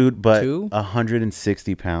shit up, dude. But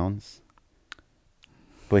 160 pounds.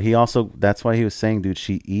 But he also, that's why he was saying, dude,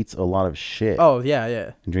 she eats a lot of shit. Oh, yeah,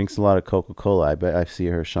 yeah. And drinks a lot of Coca-Cola. I bet I see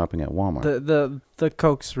her shopping at Walmart. The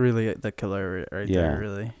Coke's really the killer right there,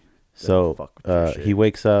 really. So he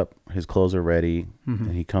wakes up, his clothes are ready,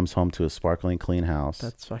 and he comes home to a sparkling clean house.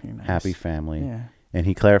 That's fucking nice. Happy family. Yeah. And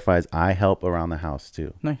he clarifies, I help around the house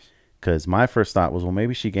too. Nice. Because my first thought was, well,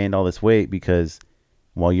 maybe she gained all this weight because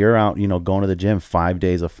while you're out, going to the gym 5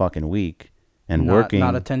 days a fucking week, and working,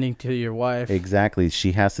 not attending to your wife. Exactly.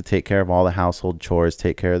 She has to take care of all the household chores,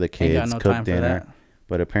 take care of the kids, cook dinner.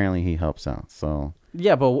 But apparently he helps out. So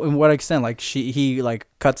yeah, but in what extent? Like he like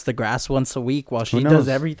cuts the grass once a week while she does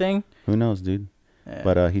everything. Who knows, dude? Yeah.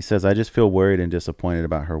 But he says, I just feel worried and disappointed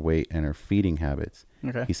about her weight and her feeding habits.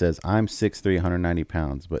 Okay. He says, I'm 6'3", 190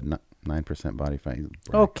 pounds, but 9% body fat.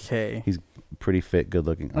 Okay. He's pretty fit, good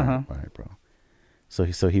looking. All right, bro.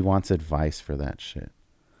 So he wants advice for that shit.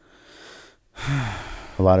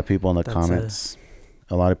 A lot of people in the comments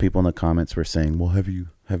were saying, well, have you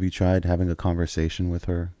tried having a conversation with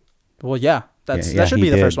her? Well, yeah, that should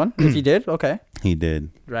be the first one. If he did, okay. He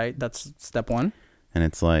did. Right, that's step one. And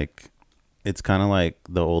it's like, it's kind of like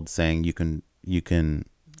the old saying, you can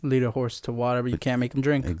lead a horse to water, but you can't make him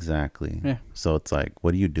drink. Exactly. Yeah. So it's like,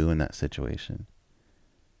 what do you do in that situation?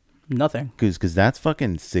 Nothing. Because that's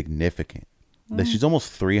fucking significant. She's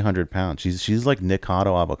almost 300 pounds. She's like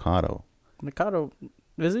Nikado Avocado. Nikado,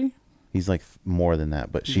 is he? He's like more than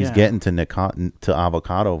that, but she's getting to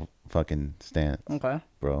Avocado fucking stance. Okay,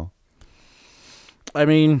 bro. I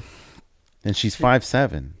mean, and she's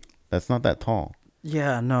 5'7". That's not that tall.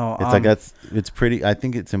 Yeah, no. It's like it's pretty. I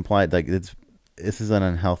think it's implied like this is an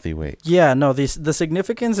unhealthy weight. Yeah, no. The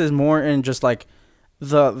significance is more in just like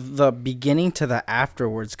the beginning to the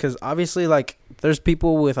afterwards, because obviously like there's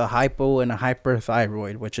people with a hypo and a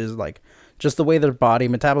hyperthyroid, which is like just the way their body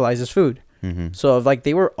metabolizes food. Mm-hmm. So if like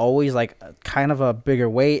they were always like kind of a bigger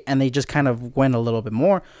weight and they just kind of went a little bit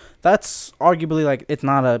more, that's arguably like it's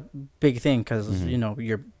not a big thing, because you know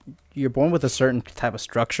you're born with a certain type of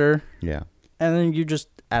structure. Yeah. And then you just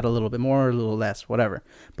add a little bit more, a little less, whatever.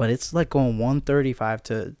 But it's like going 135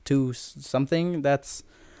 to 2 something. That's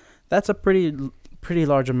a pretty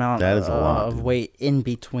large amount. That is a lot of weight in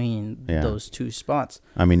between those two spots.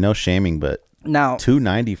 I mean, no shaming, but now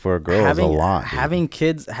 290 for a girl is a lot. Having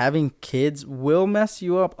kids will mess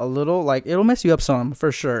you up a little. Like it'll mess you up some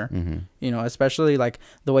for sure. Mm-hmm. You know, especially like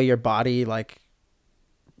the way your body like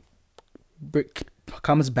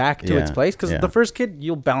comes back to its place, because the first kid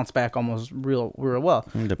you'll bounce back almost real well.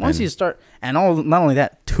 Once you start, and not only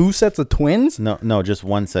that, 2 sets of twins. No, just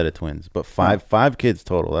 1 set of twins, but five kids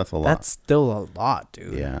total. That's a lot. That's still a lot,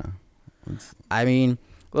 dude. Yeah. I mean,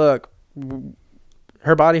 look,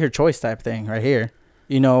 her body, her choice type thing right here.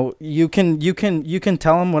 You know, you can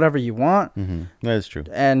tell him whatever you want. Mm-hmm. That is true.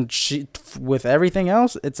 And she, with everything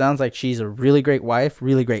else, it sounds like she's a really great wife,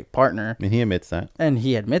 really great partner. And he admits that. And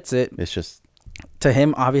he admits it. It's just, to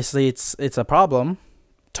him, obviously, it's a problem.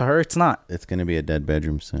 To her, it's not. It's gonna be a dead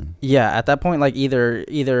bedroom soon. Yeah, at that point, like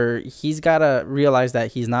either he's gotta realize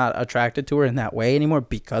that he's not attracted to her in that way anymore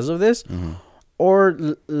because of this,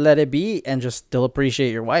 or let it be and just still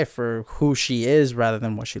appreciate your wife for who she is rather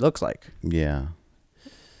than what she looks like. Yeah.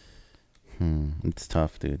 It's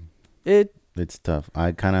tough, dude. It's tough.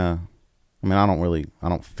 I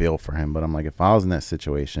don't feel for him, but I'm like, if I was in that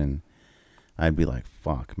situation, I'd be like,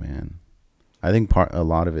 fuck, man. I think a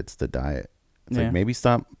lot of it's the diet. It's like, maybe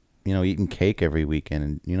stop, eating cake every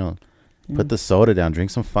weekend and, put the soda down, drink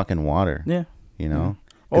some fucking water. Yeah.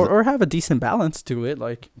 Or have a decent balance to it.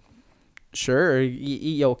 Like, sure,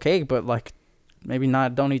 eat your cake, but like maybe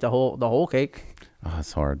don't eat the whole cake. Oh,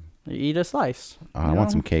 it's hard. Eat a slice. I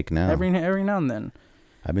want some cake now. Every now and then.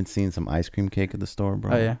 I've been seeing some ice cream cake at the store,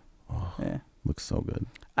 bro. Oh, yeah. Oh, yeah. Looks so good.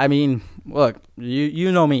 I mean, look,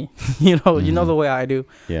 you know me. you know the way I do.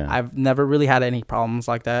 Yeah. I've never really had any problems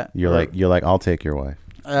like that. You're like, I'll take your wife.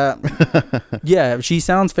 Yeah, she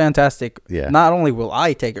sounds fantastic. Yeah. Not only will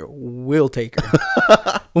I take her, we'll take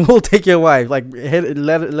her. We'll take your wife. Like,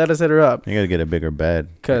 let us hit her up. You gotta get a bigger bed.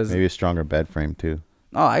 Maybe a stronger bed frame too.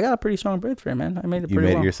 Oh, I got a pretty strong bed frame, man. I made it pretty well.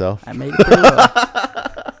 You made it yourself? I made it pretty well.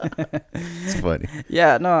 It's funny.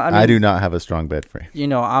 Yeah, no, I mean, I do not have a strong bed frame.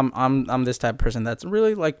 I'm this type of person that's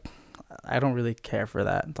really like, I don't really care for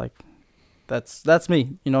that. Like, that's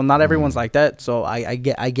me. Not everyone's like that, so I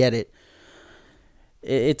get it.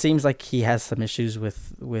 It seems like he has some issues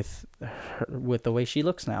with the way she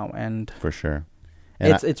looks now, and for sure.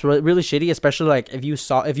 And it's really shitty, especially like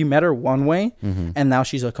if you met her one way and now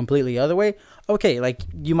she's a completely other way. Okay, like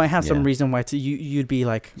you might have some reason why you'd be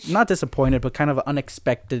like not disappointed, but kind of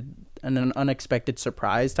an unexpected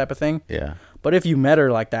surprise type of thing. Yeah. But if you met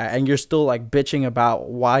her like that and you're still like bitching about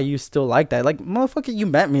why you still like that, like motherfucker, you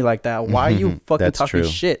met me like that. Why are you fucking talking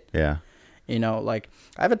shit? Yeah. Like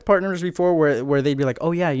I've had partners before where they'd be like,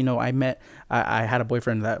 oh yeah, I had a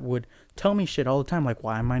boyfriend that would tell me shit all the time, like,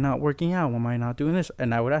 why am I not working out? Why am I not doing this?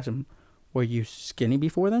 And I would ask him, were you skinny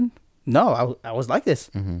before then? No, I was like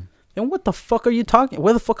this. And what the fuck are you talking?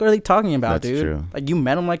 What the fuck are they talking about, That's dude? true. Like, you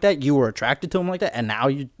met him like that, you were attracted to him like that, and now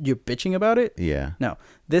you're bitching about it? Yeah. No,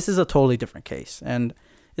 this is a totally different case, and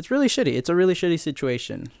it's really shitty. It's a really shitty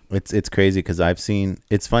situation. It's crazy because I've seen.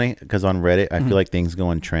 It's funny because on Reddit, I feel like things go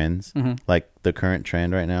in trends. Like the current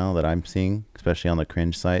trend right now that I'm seeing, especially on the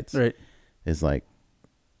cringe sites, Right. is like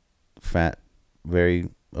fat, very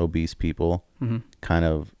obese people kind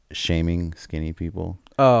of shaming skinny people.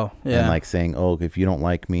 Oh, yeah. And like saying, oh, if you don't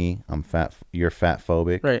like me, I'm fat, you're fat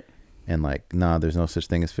phobic. Right. And like, nah, there's no such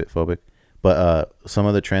thing as fit phobic. But some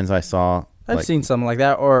of the trends I saw, I've seen something like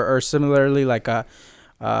that, or similarly, like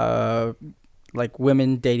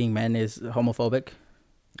women dating men is homophobic.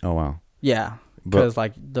 Oh wow. Yeah, because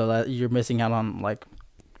like you're missing out on like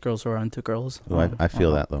girls who are into girls. Well, I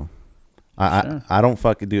feel that though. I don't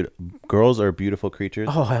fucking, dude. Girls are beautiful creatures.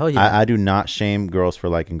 Oh hell yeah! I do not shame girls for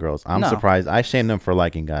liking girls. I'm surprised. I shame them for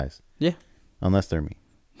liking guys. Yeah. Unless they're me.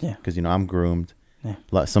 Yeah. Because I'm groomed.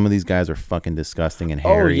 Yeah. Some of these guys are fucking disgusting and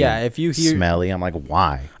hairy. Oh yeah, if you hear smelly, I'm like,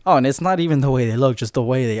 why? Oh, and it's not even the way they look, just the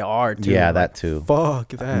way they are too. Yeah, like, that too. Fuck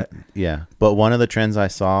that. Yeah, but one of the trends I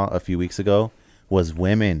saw a few weeks ago was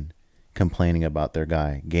women complaining about their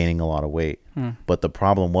guy gaining a lot of weight. But the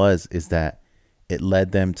problem is that it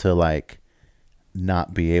led them to like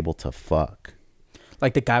not be able to fuck.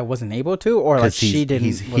 Like the guy wasn't able to, or like she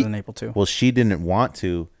wasn't able to. Well, she didn't want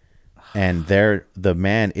to, and the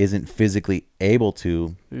man isn't physically able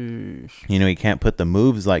to. You know, he can't put the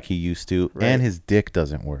moves like he used to, and his dick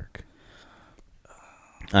doesn't work.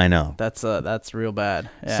 I know. That's real bad.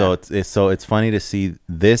 Yeah. So it's funny to see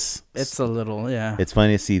this. It's a little, yeah. It's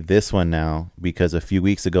funny to see this one now because a few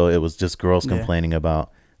weeks ago it was just girls complaining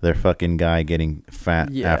about their fucking guy getting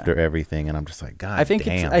fat after everything, and I'm just like, God, I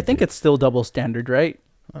think it's still double standard, right?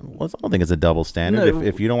 Well, I don't think it's a double standard. No,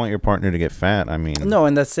 if you don't want your partner to get fat, I mean, no.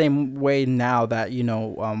 In the same way now that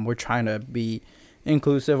we're trying to be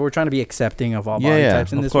inclusive, we're trying to be accepting of all body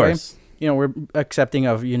types in this way. We're accepting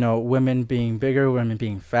of women being bigger, women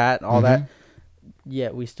being fat, all that.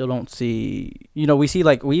 Yet we still don't see. We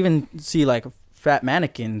even see like fat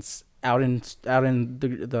mannequins out in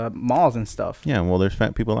the malls and stuff. Yeah, well, there's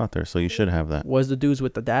fat people out there, so you should have that. Was the dudes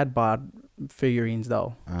with the dad bod figurines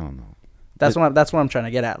though? I don't know. That's what I'm trying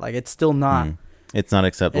to get at. Like, it's still not. It's not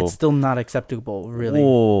acceptable. It's still not acceptable, really.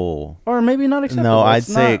 Whoa. Or maybe not acceptable. No, I'd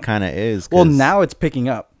say it kind of is. Well, now it's picking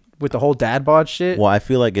up with the whole dad bod shit. Well, I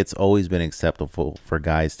feel like it's always been acceptable for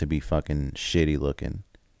guys to be fucking shitty looking.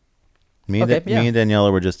 Me and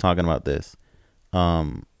Daniela were just talking about this.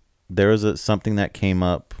 There was something that came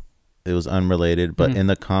up. It was unrelated, but in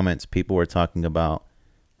the comments, people were talking about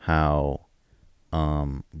how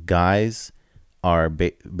guys are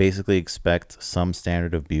basically expect some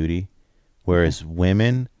standard of beauty, whereas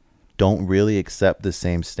women don't really accept the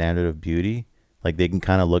same standard of beauty. Like, they can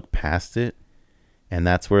kind of look past it, and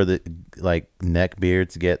that's where the like neck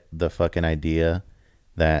beards get the fucking idea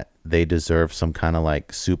that they deserve some kind of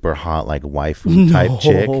like super hot like waifu type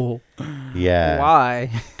chick. Yeah. Why?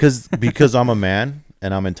 Because I'm a man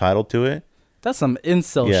and I'm entitled to it. That's some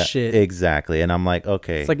incel shit. Exactly. And I'm like,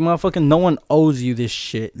 okay. It's like, motherfucking, no one owes you this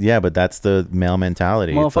shit. Yeah, but that's the male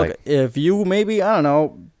mentality. Motherfucker, like, if you maybe, I don't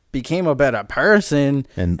know, became a better person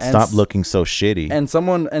and stop looking so shitty, and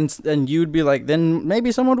someone and you'd be like, then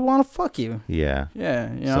maybe someone would want to fuck you. Yeah.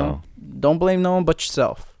 Yeah. Don't blame no one but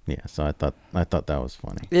yourself. Yeah. So I thought that was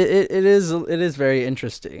funny. It is very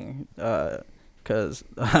interesting. Because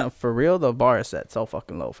for real, the bar is set so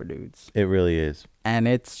fucking low for dudes. It really is. And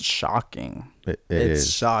it's shocking. It's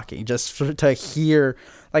shocking just to hear,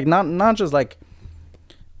 like, not just like,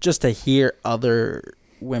 just to hear other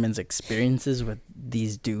women's experiences with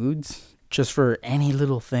these dudes, just for any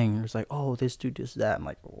little thing. It's like, oh, this dude does that. I'm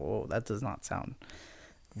like, whoa, that does not sound.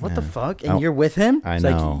 What the fuck? And you're with him? I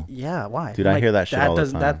know. Like, yeah, why? Dude, I hear that shit all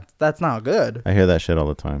the time. That's not good. I hear that shit all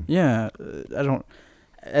the time. Yeah, I don't.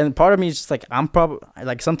 And part of me is just like, I'm probably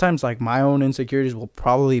like, sometimes like my own insecurities will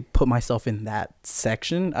probably put myself in that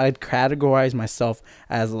section. I'd categorize myself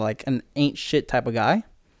as like an ain't shit type of guy.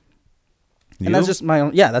 And that's just my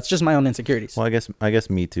own. Yeah, that's just my own insecurities. Well, I guess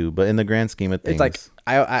me too. But in the grand scheme of things, it's like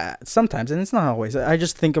I sometimes, and it's not always, I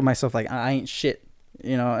just think of myself like, I ain't shit,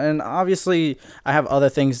 And obviously, I have other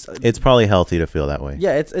things. It's probably healthy to feel that way.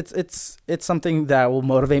 Yeah, it's something that will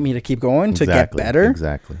motivate me to keep going, to get better.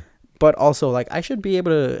 Exactly. But also, like, I should be able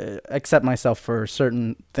to accept myself for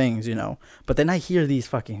certain things, But then I hear these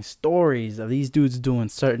fucking stories of these dudes doing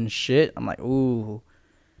certain shit. I'm like, ooh.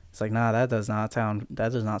 It's like, nah, that does not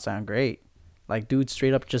sound great. Like, dudes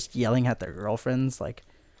straight up just yelling at their girlfriends, like,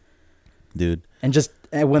 dude. And just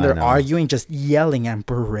And when they're arguing, just yelling and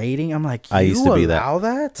berating, I'm like, I used to be that.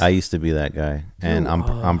 that? I used to be that guy, and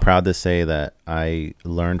I'm proud to say that I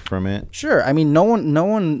learned from it. Sure, I mean, no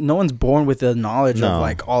one's born with the knowledge of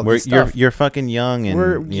like all this stuff. You're fucking young, and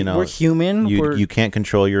we're human. You can't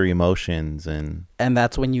control your emotions, and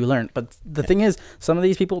that's when you learn. But the thing is, some of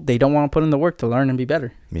these people, they don't want to put in the work to learn and be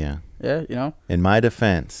better. Yeah. Yeah, In my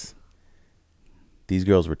defense, these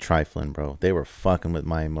girls were trifling, bro. They were fucking with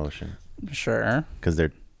my emotions. Sure. Because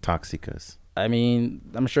they're toxicas. I mean,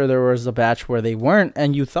 I'm sure there was a batch where they weren't,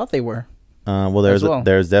 and you thought they were.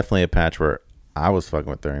 There's definitely a patch where I was fucking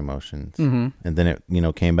with their emotions, and then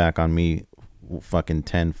it came back on me, fucking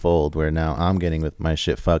tenfold. Where now I'm getting with my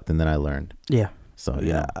shit fucked, and then I learned. Yeah. So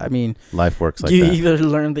I mean, life works like that. You either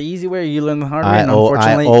learn the easy way or you learn the hard way. And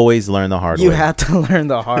unfortunately, I always learn the hard way. You had to learn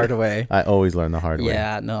the hard way. I always learn the hard way.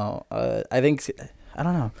 Yeah, no. I think I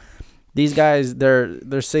don't know. These guys,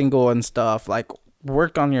 they're single and stuff. Like,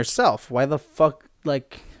 work on yourself. Why the fuck?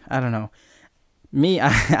 Like, I don't know. Me, I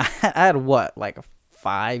had what, like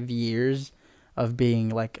 5 years of being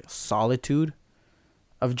like solitude,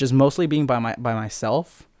 of just mostly being by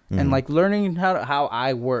myself. And like learning how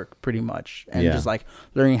I work pretty much, and just like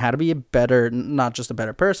learning how to be not just a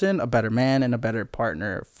better person, a better man, and a better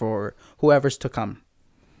partner for whoever's to come.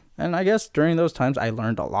 And I guess during those times I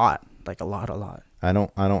learned a lot, like a lot. I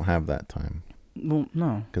don't have that time. Well,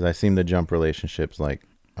 no, because I seem to jump relationships like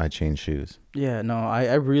I change shoes. Yeah, no,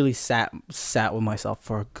 I really sat with myself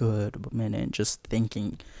for a good minute, just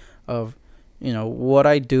thinking of what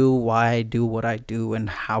I do, why I do what I do, and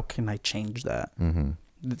how can I change that.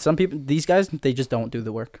 Some people, these guys, they just don't do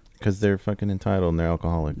the work. Because they're fucking entitled and they're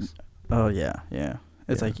alcoholics. Oh, yeah.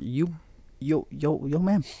 It's like, yo,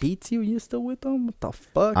 man beats you, still with them? What the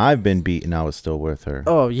fuck? I've been beaten, I was still with her.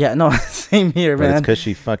 Oh, yeah. No, same here, man. But it's because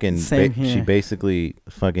she fucking, she basically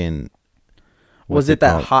fucking... Was it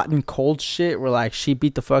that hot and cold shit where, like, she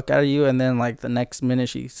beat the fuck out of you, and then, like, the next minute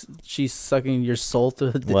she's sucking your soul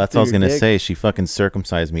through the... Well, that's what I was going to say. She fucking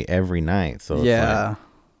circumcised me every night. So it's like,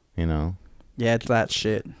 Yeah, it's that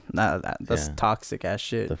shit. That's toxic ass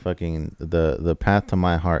shit. The fucking the path to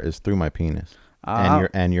my heart is through my penis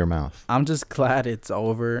and your mouth. I'm just glad it's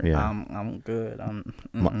over. Yeah. I'm good.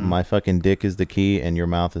 My fucking dick is the key and your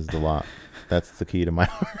mouth is the lock. That's the key to my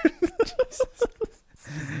heart.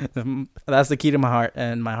 That's the key to my heart,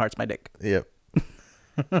 and my heart's my dick. Yep.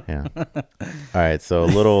 Yeah. All right. So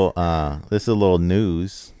this is a little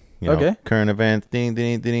news. Okay. Current events. Ding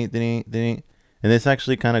ding ding ding ding. And this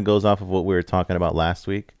actually kind of goes off of what we were talking about last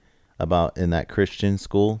week, about in that Christian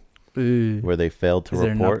school where they failed to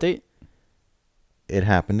report. Is there an update? It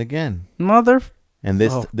happened again. And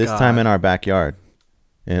this time in our backyard,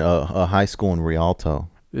 in a high school in Rialto.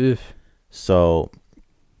 Oof. So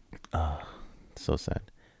sad.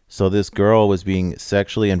 So this girl was being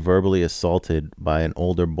sexually and verbally assaulted by an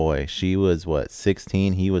older boy. She was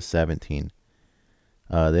 16? He was 17.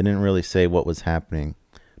 They didn't really say what was happening.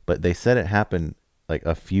 But they said it happened like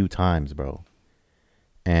a few times, bro.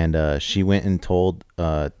 And she went and told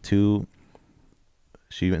two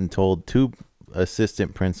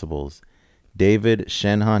assistant principals, David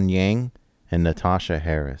Shenhan Yang and Natasha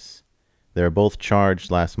Harris. They were both charged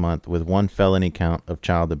last month with one felony count of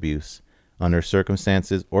child abuse under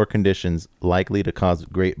circumstances or conditions likely to cause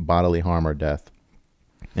great bodily harm or death,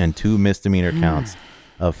 and 2 misdemeanor counts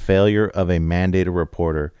of failure of a mandated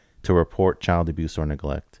reporter to report child abuse or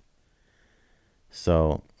neglect.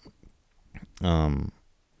 So,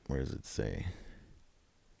 where does it say?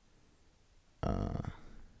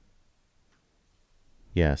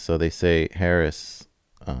 So they say Harris,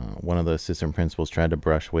 one of the assistant principals, tried to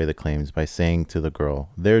brush away the claims by saying to the girl,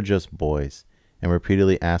 "They're just boys," and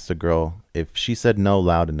repeatedly asked the girl if she said no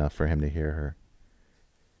loud enough for him to hear her.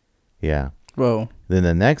 Yeah. Whoa. Then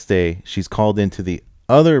the next day, she's called into the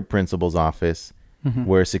other principal's office,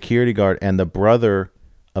 where a security guard and the brother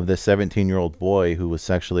of the 17-year-old boy who was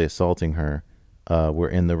sexually assaulting her were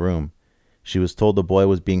in the room. She was told the boy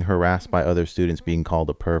was being harassed by other students, being called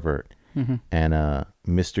a pervert. And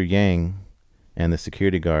Mr. Yang and the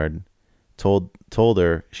security guard told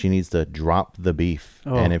her she needs to drop the beef.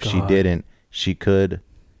 And if she didn't, she could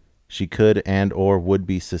and or would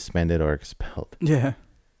be suspended or expelled. Yeah.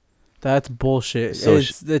 That's bullshit. So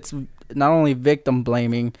it's not only victim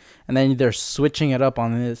blaming, and then they're switching it up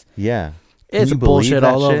on this. Yeah. It's bullshit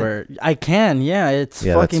all over. I can, yeah. It's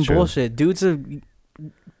fucking bullshit. Dudes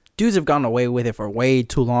have gotten away with it for way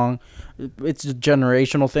too long. It's a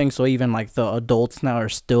generational thing. So even like the adults now are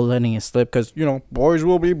still letting it slip because boys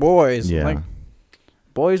will be boys. Yeah. Like,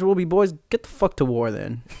 boys will be boys. Get the fuck to war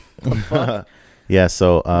then. What the fuck? Yeah,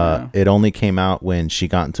 so it only came out when she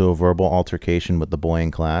got into a verbal altercation with the boy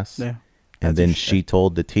in class. Yeah. And then she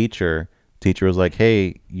told the teacher. Teacher was like,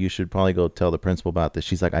 "Hey, you should probably go tell the principal about this."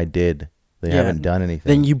 She's like, "I did. They haven't done anything."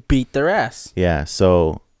 Then you beat their ass. Yeah,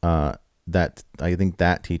 so that I think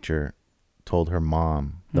that teacher told her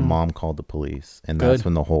mom. The mom called the police, and that's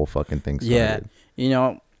when the whole fucking thing started. Yeah, you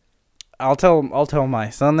know, I'll tell my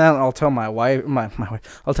son that. I'll tell my wife,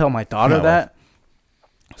 I'll tell my daughter that.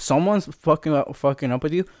 Someone's fucking up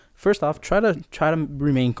with you. First off, try to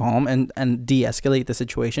remain calm and de-escalate the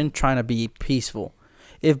situation. Trying to be peaceful.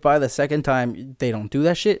 If by the second time they don't do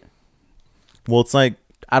that shit, well, it's like,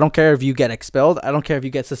 I don't care if you get expelled. I don't care if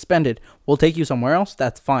you get suspended. We'll take you somewhere else.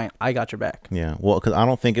 That's fine. I got your back. Yeah, well, because I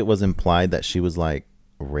don't think it was implied that she was like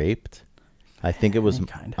raped. I think it was.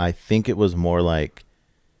 I think it was more like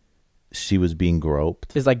she was being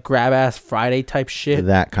groped. It's like grab ass Friday type shit.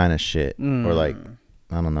 That kind of shit, or like,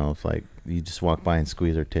 I don't know, if like you just walk by and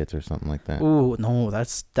squeeze her tits or something like that. Ooh, no,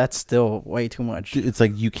 that's still way too much. It's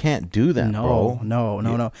like, you can't do that, bro. No.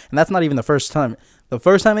 And that's not even the first time. The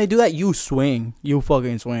first time they do that, you swing. You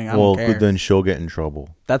fucking swing. I don't care. Well, then she'll get in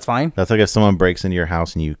trouble. That's fine. That's like if someone breaks into your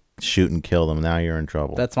house and you shoot and kill them. Now you're in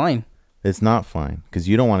trouble. That's fine. It's not fine because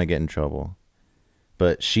you don't want to get in trouble.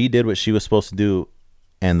 But she did what she was supposed to do,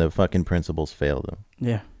 and the fucking principals failed her.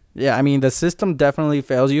 Yeah. Yeah, I mean, the system definitely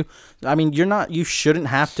fails you. I mean, you shouldn't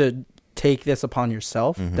have to take this upon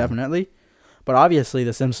yourself, definitely. But obviously,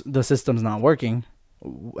 the system's not working,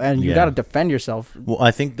 and you got to defend yourself. Well,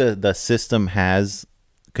 I think the system has,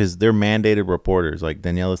 because they're mandated reporters. Like,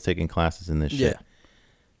 Daniela's taking classes in this shit.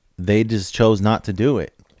 They just chose not to do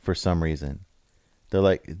it for some reason. They're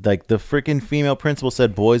like the freaking female principal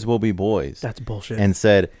said, "Boys will be boys." That's bullshit. And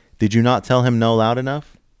said, "Did you not tell him no loud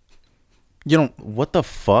enough?" You don't. What the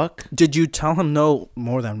fuck? Did you tell him no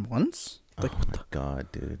more than once? Like, oh my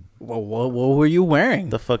god, dude. Well, what were you wearing?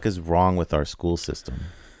 The fuck is wrong with our school system?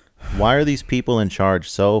 Why are these people in charge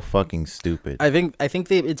so fucking stupid? I think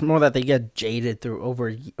it's more that they get jaded through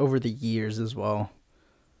over the years as well.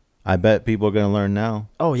 I bet people are gonna learn now.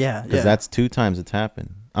 Oh yeah, because that's 2 times it's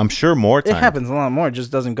happened. I'm sure more times. It happens a lot more. It just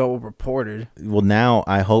doesn't go reported. Well, now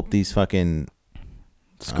I hope these fucking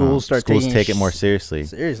schools take it more seriously.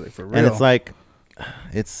 Seriously, for real. And it's like,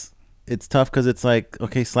 it's tough because it's like,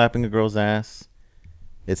 okay, slapping a girl's ass,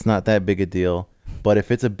 it's not that big a deal. But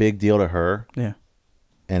if it's a big deal to her, and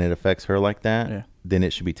it affects her like that, then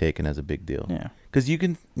it should be taken as a big deal. Yeah. Because you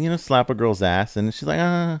can, slap a girl's ass, and she's like,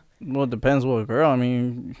 Well, it depends what girl. I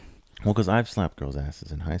mean. Well, because I've slapped girls'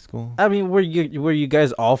 asses in high school. I mean, were you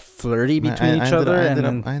guys all flirty between each other?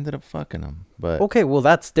 I ended up fucking them. But okay, well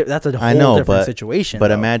that's a whole different situation. But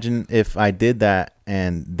imagine if I did that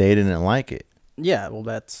and they didn't like it. Yeah, well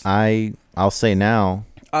that's. I'll say now.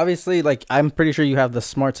 Obviously, like I'm pretty sure you have the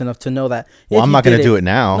smarts enough to know that. Well, I'm not gonna do it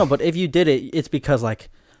now. No, but if you did it, it's because like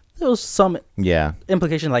there was some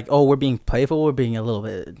implication, like, oh, we're being playful, we're being a little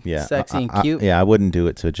bit sexy and cute. I wouldn't do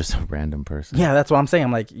it to just a random person. Yeah, that's what I'm saying.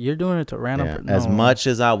 I'm like, you're doing it to a random person. As much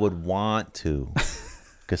as I would want to.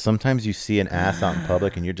 Because sometimes you see an ass out in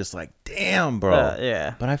public and you're just like, damn, bro.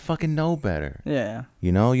 Yeah. But I fucking know better. Yeah.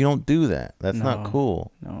 You don't do that. That's not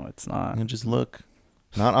cool. No, it's not. You just look.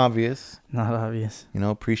 Not obvious. Not obvious.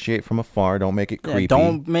 Appreciate from afar. Don't make it creepy.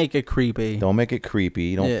 Don't make it creepy. Don't make it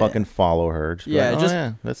creepy. Don't fucking follow her. Just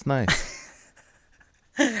that's nice.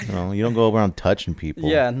 You don't go around touching people.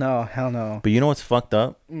 Yeah, no, hell no. But you know what's fucked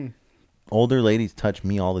up? Older ladies touch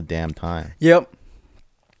me all the damn time. Yep.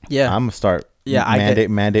 Yeah. I'm gonna start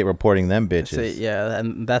mandate reporting them bitches. Yeah,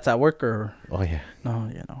 and that's at work or? Oh yeah.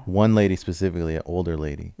 No, One lady specifically, an older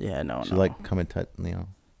lady. Yeah, no. She like come and touch.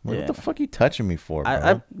 What the fuck are you touching me for,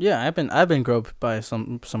 bro? I've been groped by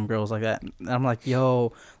some girls like that. And I'm like,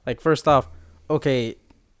 yo, like first off, okay,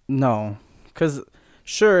 no, because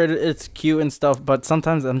sure it's cute and stuff, but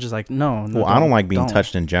sometimes I'm just like, no. Well, I don't like being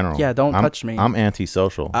touched in general. Yeah, don't touch me. I'm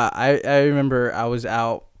antisocial. I remember I was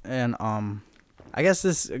out and I guess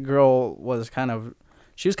this girl was kind of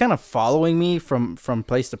following me from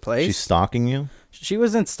place to place. She's stalking you? She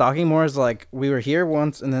wasn't stalking, more as like we were here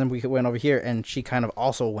once and then we went over here and she kind of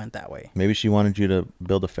also went that way. Maybe she wanted you to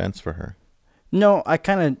build a fence for her. No, I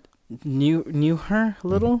kind of knew her a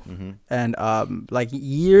little. And like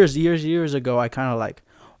years ago, I kind of like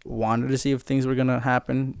wanted to see if things were going to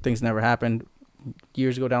happen. Things never happened.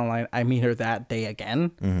 Years ago down the line, I meet her that day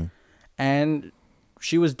again. And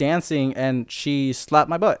she was dancing and she slapped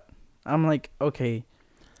my butt. I'm like, okay,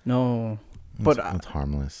 no. But it's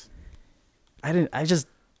harmless.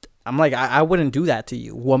 I'm like, I wouldn't do that to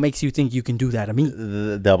you. What makes you think you can do that to me?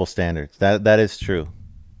 The double standards. That is true.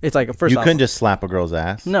 It's like, first off, you couldn't just slap a girl's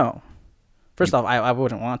ass. No. First off, I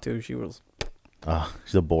wouldn't want to. She was Oh,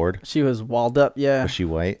 she's a board. She was walled up. Yeah. Was she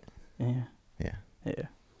white? Yeah. Yeah. Yeah.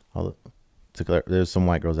 There's some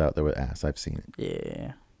white girls out there with ass. I've seen it.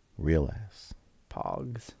 Yeah. Real ass.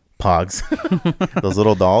 Pogs. Those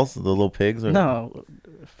little dolls, the little pigs. No,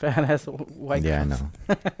 fat ass white. Yeah, girls.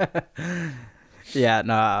 I know. Yeah,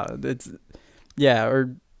 nah. It's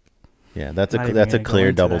that's a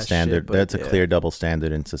clear double standard. That's a clear double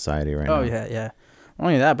standard in society right now. Oh yeah, yeah. Not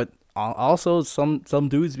only that, but also some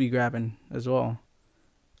dudes be grabbing as well,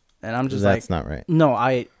 and I'm just that's not right. No,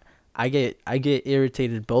 I get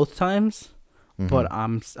irritated both times, but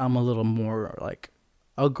I'm a little more like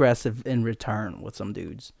aggressive in return with some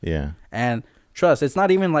dudes. Yeah. And trust, it's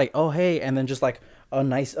not even like, oh hey, and then just like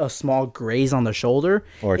a small graze on the shoulder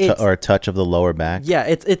or a touch of the lower back. Yeah,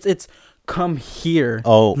 it's come here.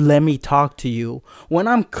 Oh, let me talk to you. When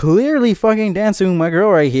I'm clearly fucking dancing with my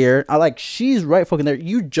girl right here, she's right fucking there.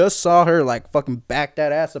 You just saw her like fucking back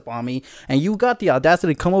that ass up on me, and you got the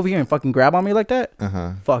audacity to come over here and fucking grab on me like that?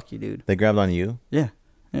 Fuck you, dude. They grabbed on you? Yeah.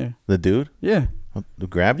 The dude? Yeah. Who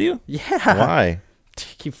grabbed you? Yeah. Why?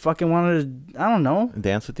 He fucking wanted to, I don't know.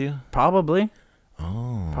 Dance with you? Probably.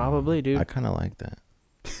 Oh. Probably, dude. I kind of like that.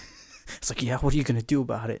 It's like, yeah, what are you going to do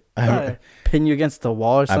about it? Pin you against the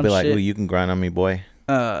wall or something? I'd be like, oh, you can grind on me, boy.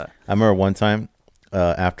 I remember one time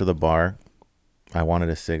after the bar, I wanted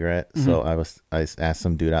a cigarette. So I asked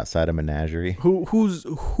some dude outside a menagerie.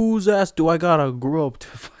 Whose ass do I gotta grope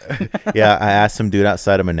to? Yeah, I asked some dude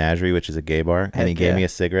outside a menagerie, which is a gay bar, and he gave me a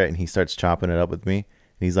cigarette, and he starts chopping it up with me. And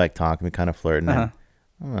he's like talking to me, kind of flirting.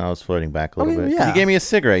 I was flirting back a little bit. Yeah. He gave me a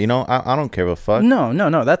cigarette. You know, I don't care a fuck. No.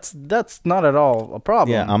 That's not at all a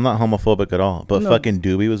problem. Yeah, I'm not homophobic at all. But fucking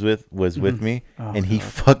Doobie was with me, and he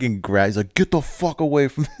fucking grabbed. He's like, "Get the fuck away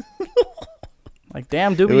from me." Like,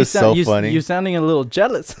 damn, Doobie, it was so funny. You sounding a little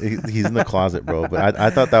jealous. He's in the closet, bro. But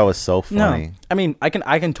I thought that was so funny. No, I mean, I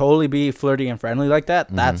can totally be flirty and friendly like that.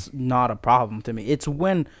 That's not a problem to me. It's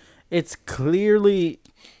when it's clearly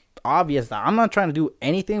obvious that I'm not trying to do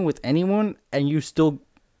anything with anyone, and you still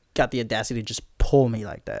got the audacity to just pull me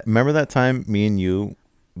like that. Remember that time me and you,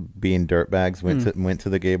 being dirtbags, went to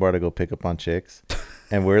the gay bar to go pick up on chicks,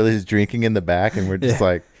 and we're just drinking in the back, and we're just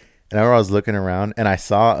like, and I remember I was looking around, and I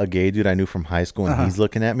saw a gay dude I knew from high school, and he's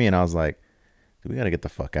looking at me, and I was like, dude, we gotta get the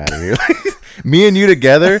fuck out of here. Me and you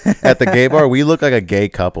together at the gay bar, we look like a gay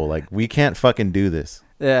couple. Like, we can't fucking do this.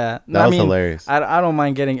 Yeah, that was hilarious. I don't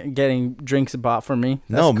mind getting drinks bought for me.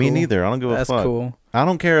 That's no, me neither. I don't give a fuck. That's cool. I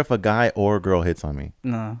don't care if a guy or a girl hits on me.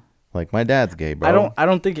 No, like my dad's gay, bro. I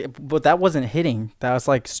don't think, but that wasn't hitting. That was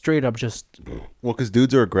like straight up just. Well, because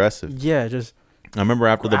dudes are aggressive. Yeah, just. I remember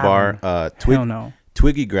after the bar,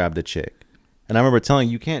 Twiggy grabbed a chick. And I remember telling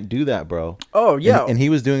you can't do that, bro. Oh, yeah. And he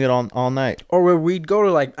was doing it all night. Or where we'd go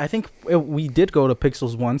to, I think we did go to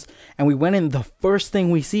Pixels once, and we went in, the first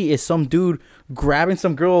thing we see is some dude grabbing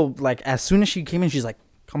some girl, as soon as she came in, she's like,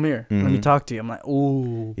 come here, let me talk to you. I'm like,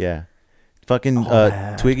 ooh. Yeah. Fucking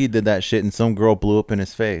Twiggy did that shit, and some girl blew up in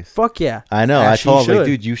his face. Fuck yeah. I know. I told him,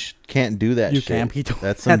 dude, you can't do that shit. You can't be doing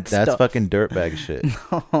that's stuff. fucking dirtbag shit.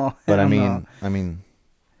 No, but I mean,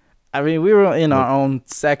 we were in our own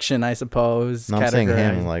section, I suppose. No, I'm saying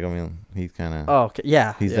him. He's kind of. Oh, okay.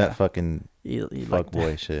 Yeah. He's that fucking fuck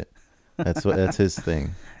boy shit. That's his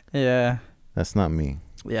thing. Yeah. That's not me.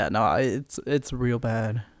 Yeah. No, it's real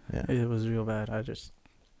bad. Yeah. It was real bad. I just.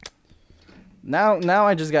 Now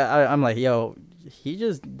I just I'm like, yo, he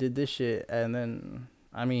just did this shit, and then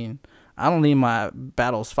I mean, I don't need my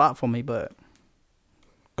battles fought for me, but.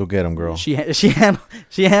 Go get him, girl. She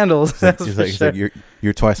handles. She's like,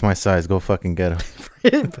 you're twice my size. Go fucking get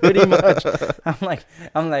him. Pretty much.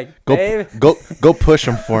 I'm like, babe, go push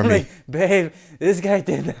him for me. Like, babe, this guy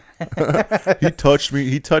did that. He touched me.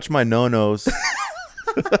 He touched my no-nos.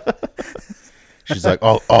 She's like,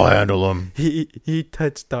 I'll handle him. He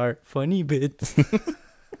touched our funny bits.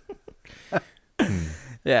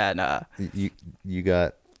 Yeah, nah.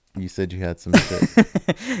 You said you had some shit.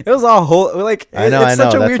 It was all it's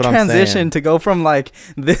such a weird transition to go from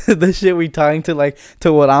the shit we talking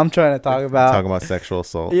to what I'm trying to talk about. Talking about sexual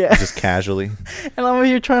assault. Yeah. Just casually. And I'm over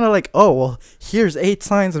here trying to here's 8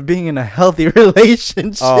 signs of being in a healthy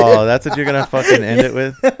relationship. Oh, that's what you're gonna fucking end it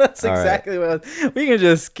with? That's all exactly right. We can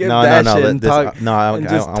just skip that shit and talk. No, I want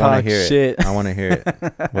to hear it. I want to hear it.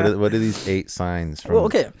 What are these 8 signs from? Well,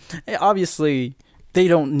 okay. Obviously, they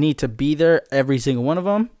don't need to be there, every single one of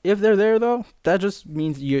them. If they're there, though, that just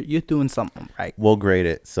means you're doing something right. We'll grade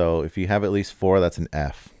it. So if you have at least 4, that's an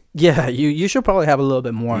F. Yeah, you should probably have a little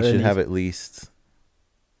bit more. You should have at least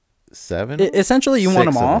 7. Essentially, you want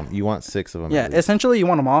them all. You want 6 of them. Yeah, essentially, you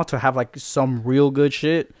want them all to have some real good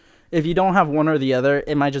shit. If you don't have one or the other,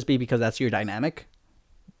 it might just be because that's your dynamic.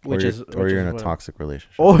 or you're in a toxic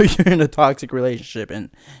relationship. Or you're in a toxic relationship and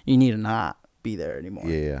you need to not be there anymore.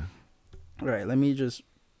 Yeah. All right, let me just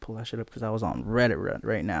pull that shit up because I was on Reddit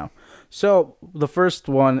right now. So the first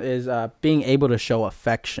one is being able to show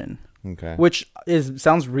affection. Okay. Which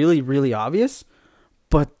sounds really, really obvious,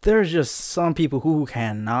 but there's just some people who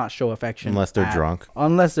cannot show affection unless they're drunk.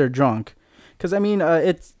 Unless they're drunk, because I mean,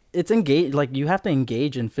 it's engaged. Like you have to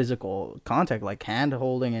engage in physical contact, like hand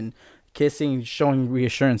holding and kissing, showing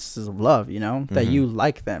reassurances of love. You know that you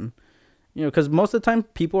like them. You know, because most of the time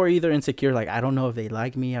people are either insecure, like I don't know if they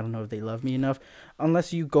like me, I don't know if they love me enough,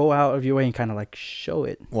 unless you go out of your way and kind of like show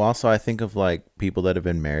it. Well, also I think of like people that have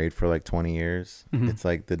been married for like 20 years. It's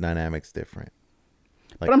like the dynamic's different.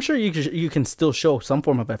 Like, but I'm sure you can still show some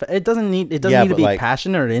form of affection. It doesn't need to be like,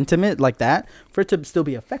 passionate or intimate like that for it to still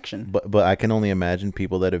be affection. But I can only imagine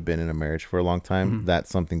people that have been in a marriage for a long time.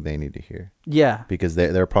 That's something they need to hear. Yeah, because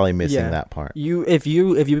they're probably missing that part. If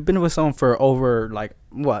you've been with someone for over like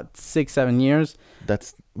what 6-7 years,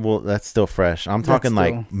 that's still fresh. I'm talking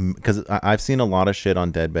like because I've seen a lot of shit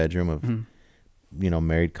on Dead Bedroom of.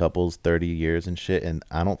 Married couples 30 years and shit, and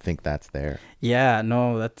I don't think that's there. Yeah,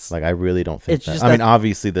 no, that's like I really don't think that. I mean,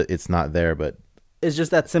 obviously that it's not there, but it's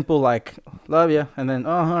just that simple, like love you, and then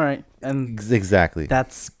all right, and exactly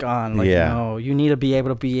that's gone. Like no, you need to be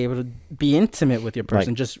able to be intimate with your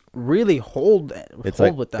person, like, just really hold with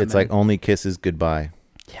them. It's like only kisses goodbye.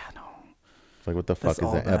 Yeah, no. It's like what the fuck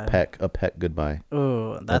is that? Bad. A peck goodbye.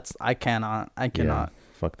 Oh, that's I cannot. Yeah,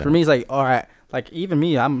 fuck that. For me, it's like all right, like even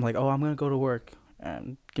me, I'm like, oh, I'm gonna go to work.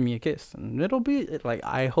 And give me a kiss, and it'll be like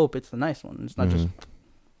I hope it's a nice one. It's not just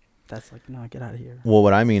that's like no, get out of here. Well,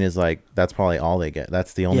 what I mean is like that's probably all they get.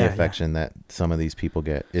 That's the only affection that some of these people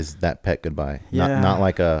get is that pet goodbye. Not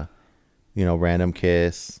like a random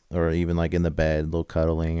kiss or even like in the bed, little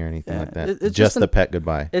cuddling or anything like that. It's just the pet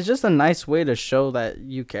goodbye. It's just a nice way to show that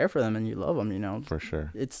you care for them and you love them. For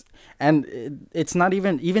sure. It's not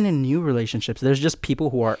even in new relationships. There's just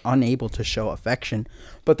people who are unable to show affection,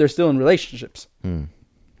 but they're still in relationships.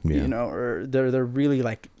 Yeah. Or they're really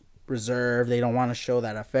like reserved. They don't want to show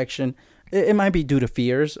that affection. It might be due to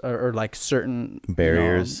fears or like certain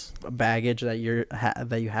barriers, baggage that you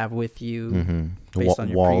have with you, based on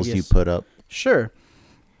your walls you put up. Sure,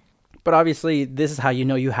 but obviously this is how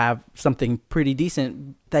you have something pretty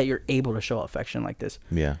decent that you're able to show affection like this.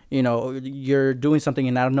 Yeah, you're doing something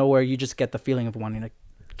and out of nowhere you just get the feeling of wanting to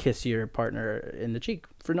kiss your partner in the cheek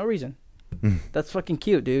for no reason. That's fucking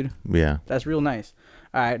cute, dude. Yeah, that's real nice.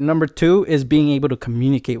 All right, number 2 is being able to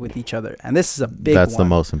communicate with each other, and this is a big one. That's the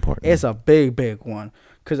most important. It's a big one,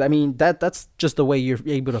 because I mean that's just the way you're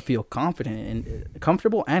able to feel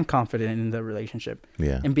comfortable and confident in the relationship.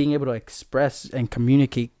 Yeah, and being able to express and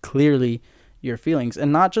communicate clearly your feelings,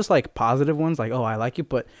 and not just like positive ones, like oh I like you,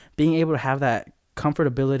 but being able to have that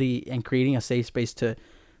comfortability and creating a safe space to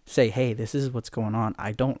say, hey, this is what's going on.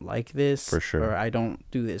 I don't like this, for sure, or I don't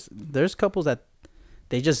do this. There's couples that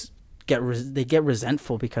they just get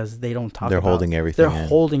resentful because they don't talk. They're holding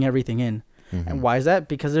everything in. And why is that?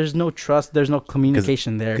 Because there's no trust, there's no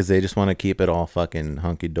communication there. Because they just want to keep it all fucking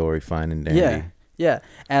hunky dory, fine and dandy. Yeah.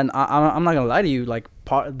 And I'm not gonna lie to you, like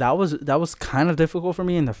that was kind of difficult for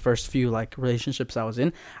me in the first few like relationships I was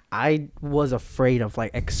in. I was afraid of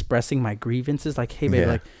like expressing my grievances, like hey babe,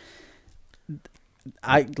 like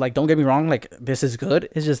I like don't get me wrong, like this is good.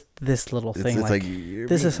 It's just this little thing. It's like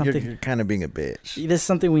this is something you're kind of being a bitch. This is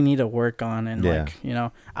something we need to work on, and like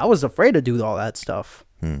I was afraid to do all that stuff,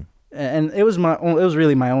 and it was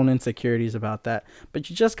really my own insecurities about that. But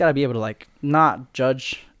you just gotta be able to like not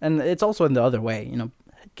judge, and it's also in the other way,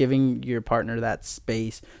 giving your partner that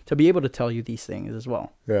space to be able to tell you these things as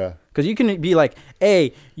well. Yeah, because you can be like,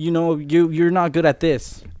 hey, you're not good at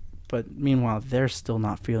this. But meanwhile, they're still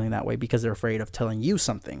not feeling that way because they're afraid of telling you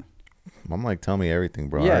something. I'm like, tell me everything,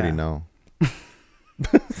 bro. I already know.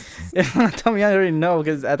 Tell me I already know,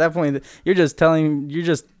 because at that point, you're just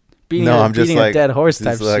beating a dead horse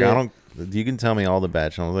type shit. You can tell me all the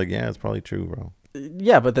bad shit. I was like, yeah, it's probably true, bro.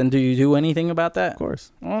 Yeah, but then do you do anything about that? Of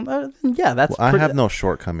course. Well, yeah, that's. I have no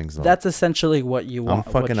shortcomings, though. That's essentially what you want.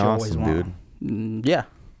 I'm fucking awesome, dude. Yeah.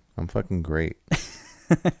 I'm fucking great.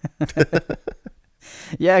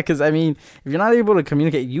 Yeah, because I mean, if you're not able to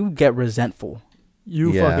communicate, you get resentful.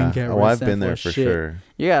 You fucking get resentful. I've been there for sure.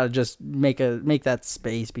 You gotta just make that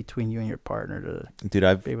space between you and your partner to. Dude,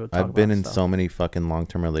 I've been in so many fucking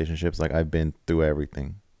long-term relationships. Like I've been through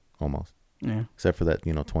everything, almost. Yeah. Except for that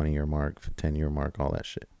 20-year mark, 10-year mark, all that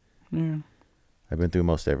shit. Yeah. I've been through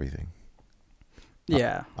most everything.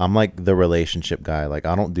 Yeah. I'm like the relationship guy. Like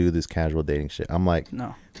I don't do this casual dating shit. I'm like,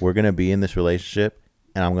 no, we're gonna be in this relationship,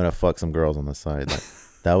 and I'm gonna fuck some girls on the side. Like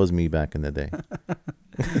that was me back in the day.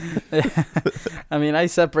 I mean, I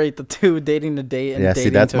separate the two, dating to date and dating. See,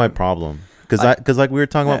 that's my problem. Because like we were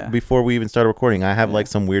talking about before we even started recording, I have like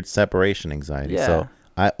some weird separation anxiety. Yeah. So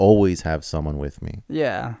I always have someone with me.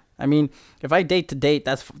 Yeah. I mean, if I date to date,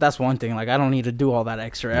 that's one thing. Like, I don't need to do all that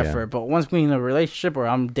extra effort. But once we're in a relationship or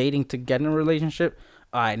I'm dating to get in a relationship,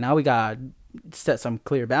 all right, now we got to set some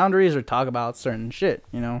clear boundaries or talk about certain shit,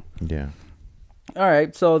 you know? Yeah. All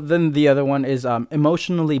right. So then the other one is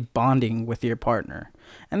emotionally bonding with your partner.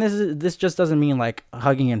 And this just doesn't mean like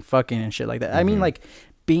hugging and fucking and shit like that. Mm-hmm. I mean, like,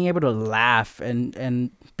 being able to laugh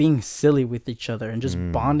and being silly with each other and just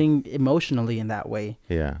bonding emotionally in that way.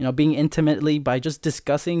 Yeah. You know, being intimately by just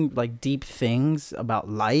discussing like deep things about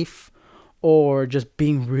life or just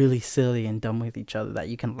being really silly and dumb with each other that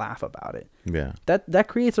you can laugh about it. Yeah. That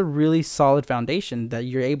creates a really solid foundation that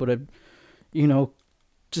you're able to, you know,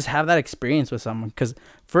 just have that experience with someone. Because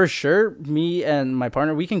for sure, me and my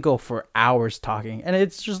partner, we can go for hours talking. And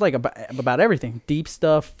it's just like about everything. Deep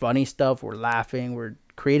stuff, funny stuff. We're laughing. We're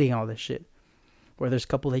creating all this shit. Where there's a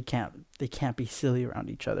couple they can't be silly around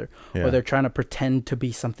each other. Yeah. Or they're trying to pretend to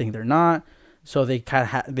be something they're not. So they kind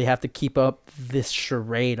of they have to keep up this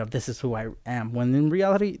charade of this is who I am. When in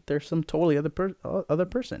reality, there's some totally other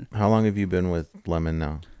person. How long have you been with Lemon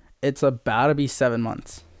now? It's about to be 7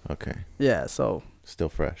 months. Okay. Yeah, so... Still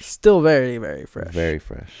fresh. Still very, very fresh. Very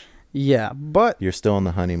fresh. Yeah, but... You're still on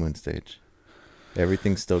the honeymoon stage.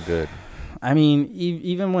 Everything's still good. I mean,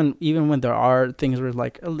 even when there are things where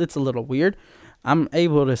like it's a little weird, I'm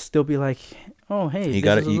able to still be like, oh, hey,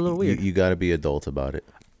 this is a little weird. You got to be adult about it.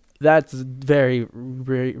 That's very,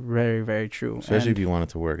 very, very, very true. Especially if you want it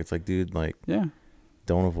to work. It's like, dude, like,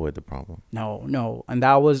 don't avoid the problem. No. And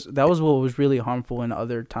that was what was really harmful in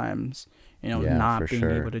other times. You know, not being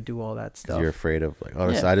able to do all that stuff. You're afraid of like,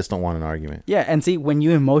 I just don't want an argument. Yeah, and see, when you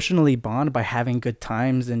emotionally bond by having good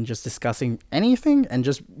times and just discussing anything and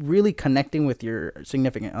just really connecting with your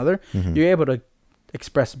significant other, you're able to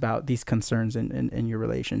express about these concerns in your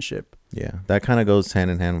relationship. Yeah, that kind of goes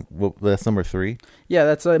hand in hand. That's number 3. Yeah,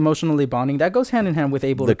 that's emotionally bonding. That goes hand in hand with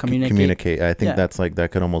able to communicate. I think that's like,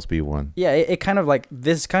 that could almost be one. Yeah, it kind of like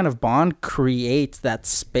this kind of bond creates that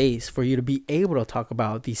space for you to be able to talk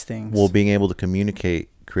about these things. Well, being able to communicate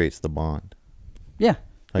creates the bond. Yeah.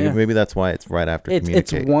 Like maybe that's why it's right after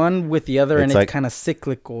communicate. It's one with the other, and like, it's kind of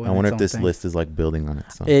cyclical. I wonder if this list is like building on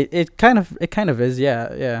itself. It kind of is. Yeah.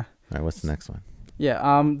 All right, what's the next one?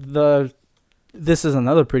 Yeah. This is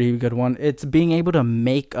another pretty good one. It's being able to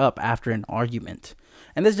make up after an argument.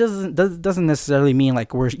 And this doesn't necessarily mean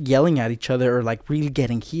like we're yelling at each other or like really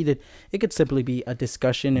getting heated. It could simply be a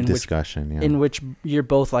discussion in which you're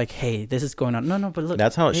both like, hey, this is going on. No, but look.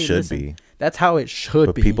 That's how it should be. That's how it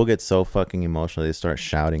should be. But people get so fucking emotional. They start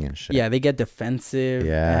shouting and shit. Yeah, they get defensive.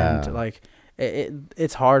 Yeah. And like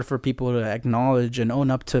it's hard for people to acknowledge and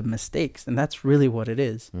own up to mistakes. And that's really what it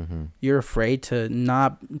is. Mm-hmm. You're afraid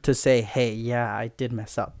to say, hey, yeah, I did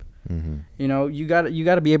mess up. Mm-hmm. You know, you got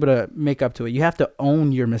to be able to make up to it. You have to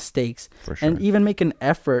own your mistakes. For sure. And even make an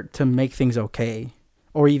effort to make things okay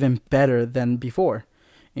or even better than before.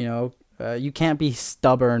 You know, you can't be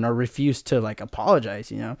stubborn or refuse to like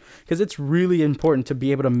apologize, you know, because it's really important to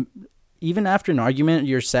be able to, even after an argument,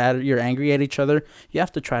 you're sad, you're angry at each other, you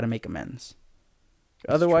have to try to make amends.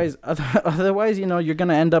 Otherwise, you know, you're going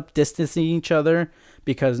to end up distancing each other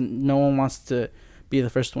because no one wants to be the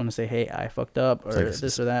first one to say, hey, I fucked up or like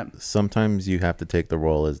this or that. Sometimes you have to take the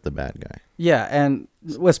role as the bad guy. Yeah, and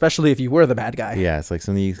especially if you were the bad guy. Yeah, it's like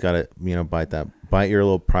something you got to, you know, bite your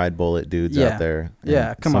little pride bullet dudes out there.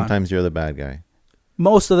 Yeah, come on. Sometimes you're the bad guy.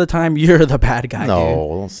 Most of the time, you're the bad guy, No, dude.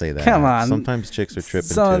 Don't say that. Come on. Sometimes chicks are tripping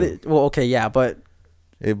too. Well, okay, yeah, but...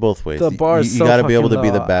 It both ways. The bar is you so got to be able to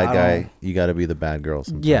fucking be the low. bad guy. You got to be the bad girl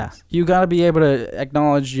sometimes. Yeah, you got to be able to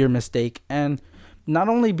acknowledge your mistake and not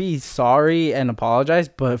only be sorry and apologize,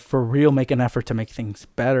 but for real make an effort to make things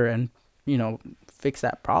better and, you know, fix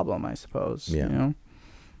that problem, I suppose. Yeah. You know?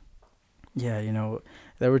 Yeah, you know,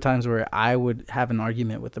 there were times where I would have an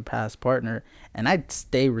argument with the past partner and I'd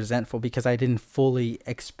stay resentful because I didn't fully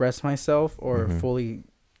express myself or fully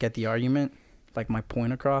get the argument, like my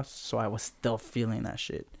point across, so I was still feeling that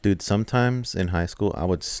shit. Dude, sometimes in high school I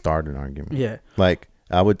would start an argument. Yeah. Like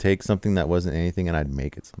I would take something that wasn't anything and I'd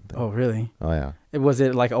make it something. Oh, really? Oh, yeah. Was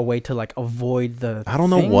it like a way to like avoid the I don't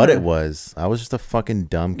know what it was. I was just a fucking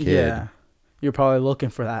dumb kid. Yeah. You're probably looking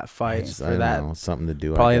for that fight. I don't know, something to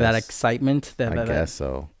do. Probably that excitement. I guess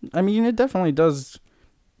so. I mean, it definitely does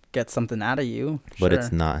get something out of you. But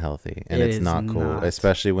it's not healthy. And it's not cool.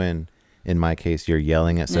 Especially when in my case, you're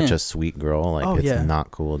yelling at such a sweet girl. Like, it's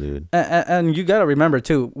not cool, dude. And you got to remember,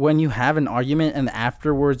 too, when you have an argument and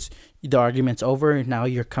afterwards the argument's over, now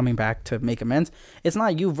you're coming back to make amends, it's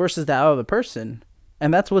not you versus that other person.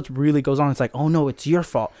 And that's what really goes on. It's like, oh, no, it's your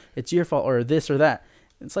fault. It's your fault, or this or that.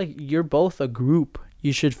 It's like you're both a group.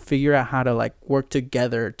 You should figure out how to, like, work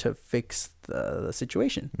together to fix the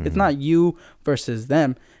situation. Mm-hmm. It's not you versus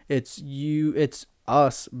them. It's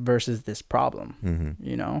us versus this problem,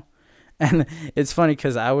 you know? And it's funny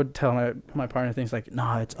because I would tell my partner things like,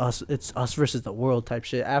 "No, it's us versus the world" type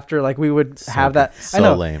shit. After like we would have that, I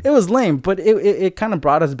know lame. It was lame, but it kind of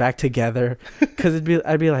brought us back together. Because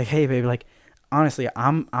I'd be like, "Hey, baby, like honestly,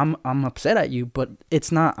 I'm upset at you, but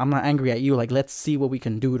I'm not angry at you. Like, let's see what we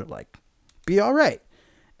can do to like be all right."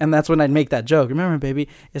 And that's when I'd make that joke. Remember, baby,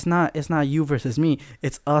 it's not you versus me.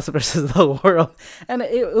 It's us versus the world. And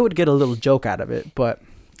it would get a little joke out of it, but.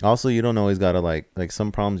 Also, you don't always gotta like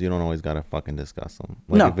some problems. You don't always gotta fucking discuss them.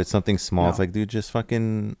 Like no. If it's something small, it's like, dude, just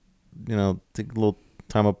fucking, take a little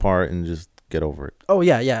time apart and just get over it. Oh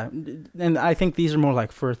yeah. And I think these are more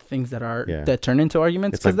like for things that are that turn into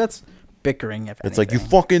arguments, because that's bickering. If it's anything. Like, you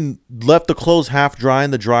fucking left the clothes half dry in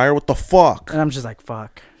the dryer. What the fuck? And I'm just like,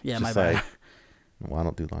 fuck. Yeah, my bad. Like, well, I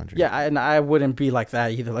don't do laundry. Yeah, and I wouldn't be like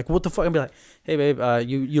that either. Like, what the fuck? I'd be like, hey, babe,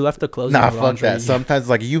 you left the clothes. Nah, fuck that. Sometimes,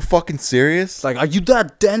 like, are you fucking serious? Like, are you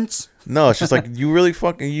that dense? No, it's just like, you really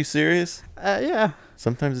fucking, are you serious? Yeah.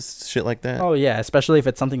 Sometimes it's shit like that. Oh, yeah, especially if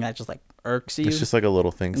it's something that just, like, irks you. It's just, like, a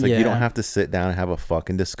little thing. It's like, you don't have to sit down and have a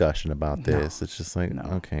fucking discussion about this. It's just like,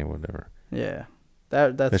 okay, whatever. Yeah.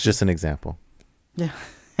 That's just an example. Yeah.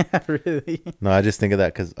 Really? No, I just think of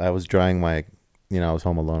that because I was drying my... I was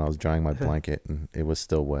home alone. I was drying my blanket, and it was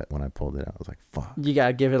still wet when I pulled it out. I was like, "Fuck!" You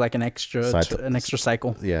gotta give it like an extra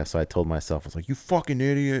cycle. Yeah, so I told myself, "I was like, you fucking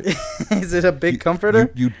idiot." Is it a big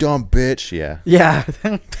comforter? You dumb bitch. Yeah. Yeah,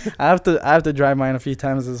 I have to dry mine a few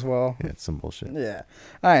times as well. Yeah, it's some bullshit. Yeah.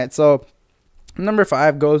 All right, so number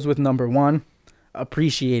 5 goes with number 1,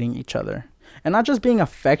 appreciating each other, and not just being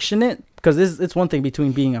affectionate. Because it's one thing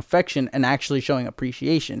between being affectionate and actually showing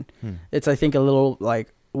appreciation. It's, I think, a little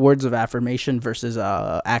like words of affirmation versus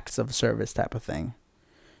acts of service type of thing.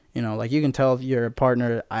 Like you can tell your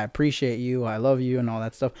partner, I appreciate you, I love you, and all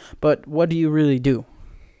that stuff. But what do you really do?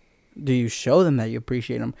 Do you show them that you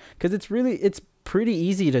appreciate them? Because it's pretty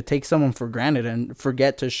easy to take someone for granted and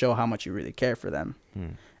forget to show how much you really care for them.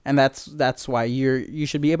 And that's why you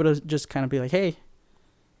should be able to just kind of be like, hey,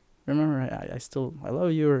 remember, I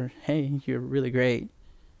love you, or hey, you're really great.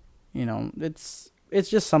 It's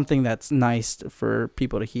just something that's nice for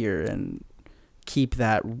people to hear and keep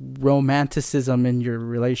that romanticism in your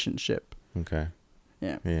relationship. Okay.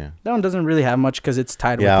 Yeah. Yeah. That one doesn't really have much because it's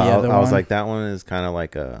tied with the other one. I was like, that one is kind of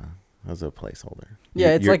like as a placeholder.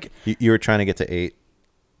 Yeah, it's like you were trying to get to 8,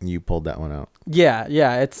 and you pulled that one out.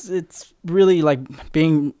 Yeah. It's really like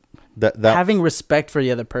being having respect for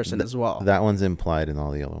the other person as well. That one's implied in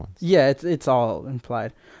all the other ones. Yeah, it's all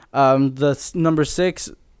implied. The number 6,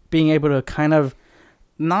 being able to kind of,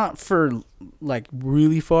 not for like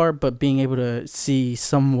really far, but being able to see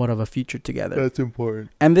somewhat of a future together. That's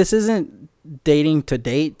important. And this isn't dating to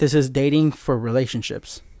date. This is dating for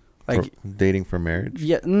relationships. Like dating for marriage?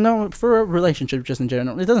 Yeah, no, for a relationship just in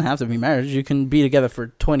general. It doesn't have to be marriage. You can be together for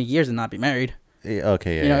 20 years and not be married. Yeah,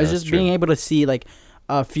 okay, yeah. It's just true. Being able to see like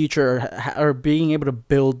a future or being able to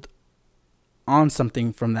build on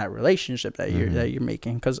something from that relationship that you're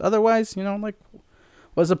making. Because otherwise, like,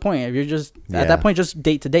 what's the point? If you're just at that point, just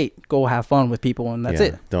date to date, go have fun with people, and that's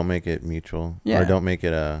it. Don't make it mutual, or don't make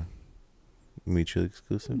it mutually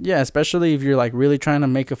exclusive. Yeah, especially if you're like really trying to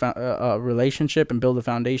make a relationship and build a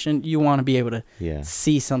foundation. You want to be able to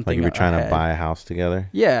see something. Like if you're trying to buy a house together.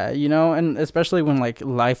 Yeah, and especially when like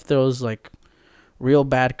life throws like real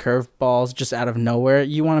bad curveballs just out of nowhere,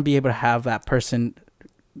 you want to be able to have that person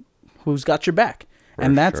who's got your back.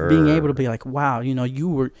 And that's being able to be like, wow,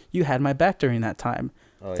 you had my back during that time.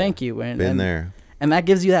 Oh, thank you. And been there. And that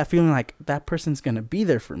gives you that feeling like that person's going to be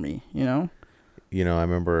there for me, I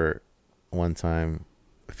remember one time,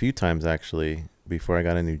 a few times actually, before I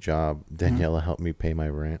got a new job, Daniela helped me pay my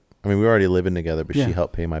rent. I mean, we were already living together, but she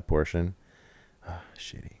helped pay my portion.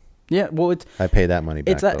 Shitty. Yeah, well, I pay that money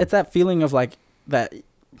back. It's that feeling of like that,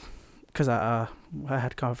 because I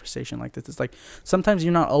had a conversation like this. It's like sometimes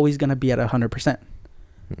you're not always going to be at 100%.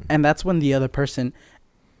 And that's when the other person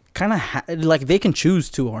kind of like they can choose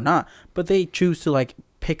to or not, but they choose to like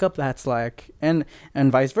pick up that slack and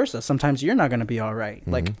vice versa. Sometimes you're not going to be all right.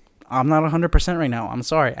 Like, I'm not 100% right now. I'm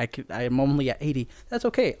sorry. I'm only at 80. That's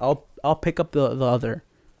okay. I'll pick up the other.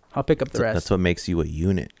 I'll pick up the rest. That's what makes you a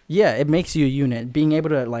unit. Yeah, it makes you a unit. Being able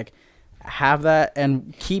to like have that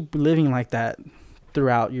and keep living like that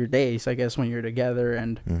throughout your days, I guess, when you're together,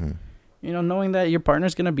 and knowing that your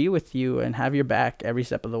partner's gonna be with you and have your back every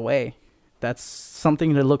step of the way. That's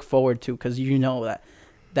something to look forward to, because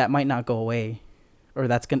that might not go away, or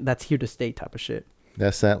that's here to stay type of shit.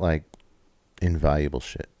 That's that like invaluable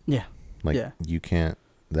shit. Yeah. Like you can't.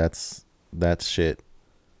 That's shit.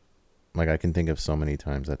 Like I can think of so many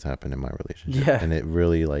times that's happened in my relationship. Yeah. And it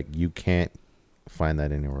really like you can't find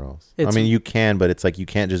that anywhere else. I mean, you can, but it's like you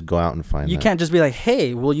can't just go out and find. You can't just be like,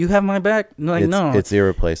 "Hey, will you have my back?" Like, no, it's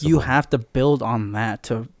irreplaceable. You have to build on that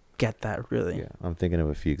to get that, really. Yeah, I'm thinking of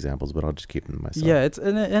a few examples, but I'll just keep them to myself. Yeah,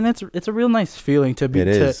 it's a real nice feeling to be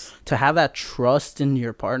to have that trust in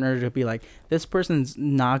your partner, to be like, this person's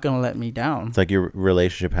not gonna let me down. It's like your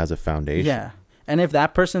relationship has a foundation. Yeah. And if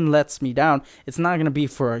that person lets me down, it's not going to be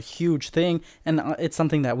for a huge thing, and it's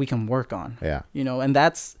something that we can work on. Yeah. And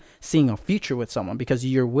that's seeing a future with someone, because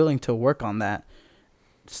you're willing to work on that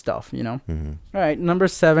stuff, Mm-hmm. All right, number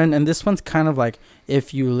 7, and this one's kind of like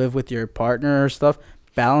if you live with your partner or stuff,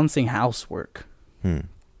 balancing housework.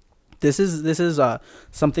 This is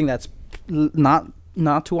something that's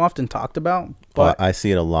not too often talked about, but I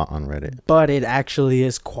see it a lot on Reddit. But it actually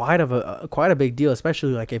is quite a big deal,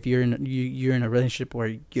 especially like if you're in a relationship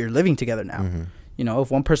where you're living together now.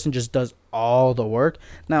 If one person just does all the work.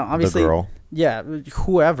 Now, obviously, the girl. Yeah,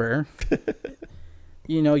 whoever.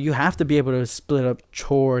 You have to be able to split up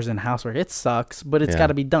chores and housework. It sucks, but it's got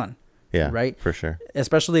to be done. Yeah, right. For sure.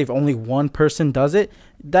 Especially if only one person does it,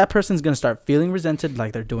 that person's gonna start feeling resented,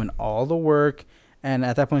 like they're doing all the work. And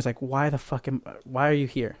at that point, it's like, why are you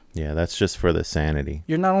here? Yeah, that's just for the sanity.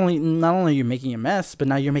 You're not only you're making a mess, but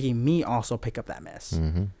now you're making me also pick up that mess.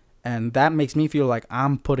 And that makes me feel like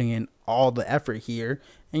I'm putting in all the effort here,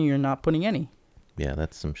 and you're not putting any. Yeah,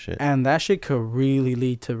 that's some shit. And that shit could really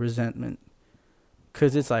lead to resentment.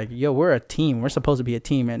 Because it's like, yo, we're a team. We're supposed to be a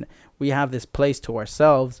team, and we have this place to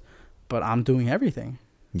ourselves, but I'm doing everything.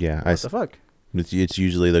 Yeah. What the fuck? It's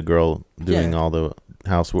usually the girl doing all the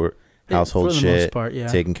household shit, part,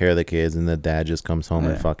 taking care of the kids, and the dad just comes home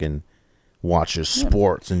and fucking watches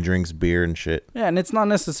sports and drinks beer and shit. Yeah, and it's not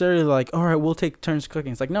necessarily like, all right, we'll take turns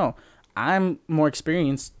cooking. It's like, no, I'm more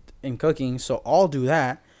experienced in cooking, so I'll do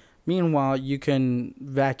that. Meanwhile, you can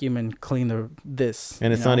vacuum and clean this.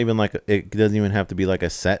 And it's not even like, it doesn't even have to be like a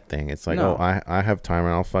set thing. It's like, I have time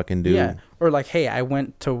and I'll fucking do. Yeah, or like, hey, I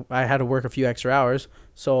had to work a few extra hours,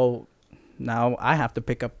 so now I have to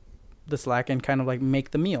pick up the slack and kind of like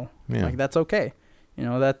make the meal. Like, that's okay.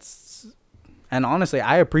 And honestly,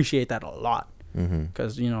 I appreciate that a lot,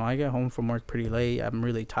 because I get home from work pretty late. I'm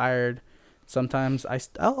really tired. Sometimes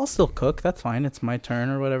I'll still cook. That's fine. It's my turn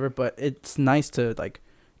or whatever. But it's nice to like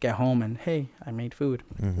get home and, hey, I made food.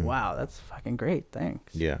 Wow, that's fucking great.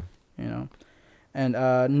 Thanks. Yeah. And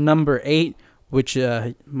number 8, which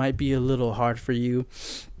might be a little hard for you,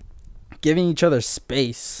 giving each other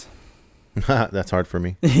space. That's hard for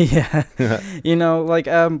me. Yeah.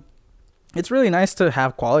 It's really nice to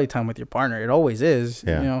have quality time with your partner. It always is.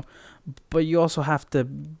 Yeah. But you also have to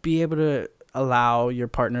be able to allow your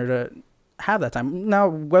partner to have that time. Now,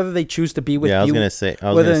 whether they choose to be with you. I was going to say.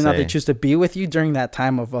 Whether or not they choose to be with you during that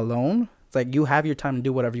time of alone. It's like you have your time to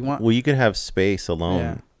do whatever you want. Well, you could have space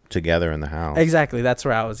alone together in the house. Exactly. That's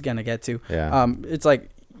where I was going to get to. Yeah. It's like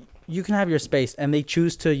you can have your space, and they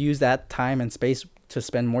choose to use that time and space to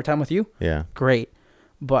spend more time with you. Yeah. Great.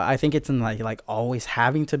 But I think it's in like always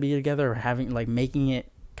having to be together, or having like making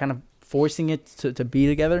it kind of forcing it to be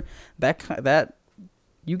together. That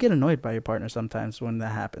you get annoyed by your partner sometimes when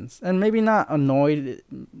that happens. And maybe not annoyed, it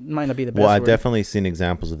might not be the best word. I've word, definitely seen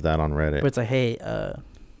examples of that on Reddit. But it's like, hey,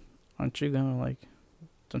 aren't you gonna like,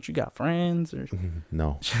 don't you got friends or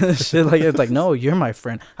no shit like it's like, no, you're my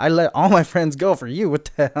friend. I let all my friends go for you. What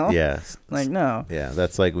the hell? Yes. Like, no. Yeah,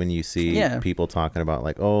 that's like when you see people talking about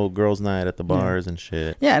like, oh, girls' night at the bars and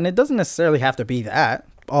shit. Yeah, and it doesn't necessarily have to be that.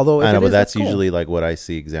 Although I know, but that's usually like what I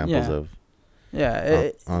see examples of.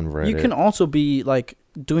 Yeah, on Reddit. You can also be like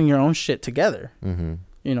doing your own shit together.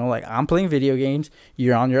 Like I'm playing video games,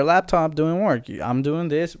 you're on your laptop doing work. I'm doing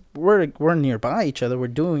this. We're nearby each other.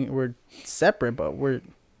 We're separate, but we're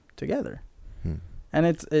together. And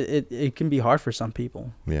it can be hard for some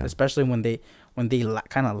people, especially when they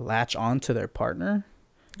kind of latch on to their partner,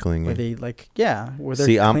 clingy. Where they like where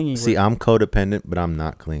they're clingy. I'm codependent, but I'm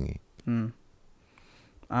not clingy.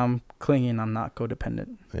 I'm clingy and I'm not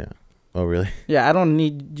codependent. Yeah. Oh, really? Yeah, I don't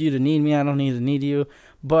need you to need me. I don't need to need you.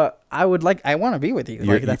 But I want to be with you.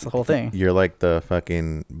 Like, that's the whole thing. You're like the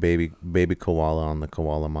fucking baby koala on the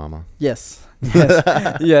koala mama. Yes.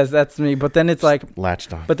 Yes, that's me. But then it's like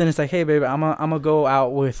latched on. But then it's like, hey, baby, I'm gonna go out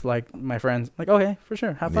with like my friends. Like, okay, for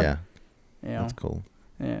sure, have fun. Yeah. You know? That's cool.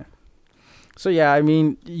 Yeah. So yeah, I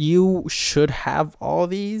mean, you should have all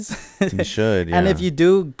these. You should, yeah. And if you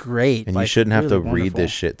do, great. And like, you shouldn't have really to read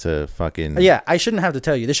this shit to fucking... Yeah, I shouldn't have to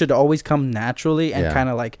tell you. This should always come naturally and Yeah. kind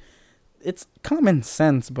of like, it's common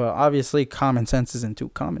sense, but obviously common sense isn't too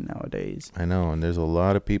common nowadays. I know, and there's a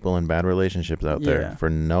lot of people in bad relationships out there for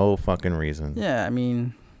no fucking reason. Yeah, I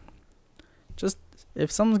mean, just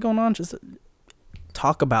if something's going on, just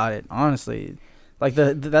talk about it, honestly. Like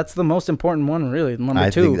that's the most important one, really.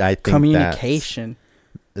 Number two, I think communication.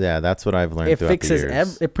 That's what I've learned. It throughout fixes the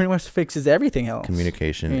years. It pretty much fixes everything else.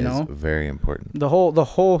 Communication is very important. The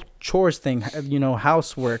whole chores thing,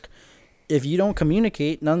 housework. If you don't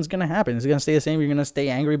communicate, nothing's gonna happen. It's gonna stay the same. You're gonna stay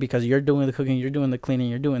angry because you're doing the cooking, you're doing the cleaning,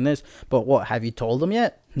 you're doing this. But what, have you told them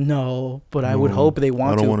yet? No, but I would hope they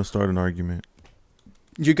want to. I don't want to start an argument.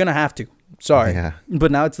 You're gonna have to. Sorry, yeah.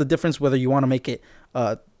 But now it's the difference whether you want to make it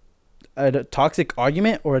a toxic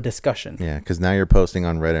argument or a discussion. Yeah, because now you're posting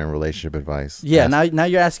on Reddit and relationship advice. Yeah, now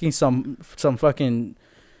you're asking some fucking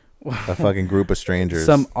a fucking group of strangers.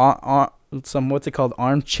 Some what's it called,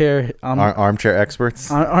 armchair experts,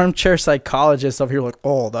 armchair psychologists over here like,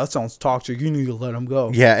 oh, that sounds toxic, you need to let them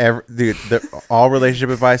go. Yeah, dude, all relationship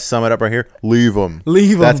advice, sum it up right here: leave them.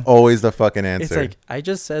 That's always the fucking answer. It's like, I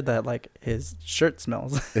just said that like his shirt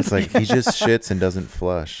smells. It's like he just shits and doesn't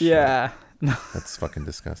flush. Yeah. That's fucking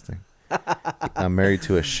disgusting. I'm married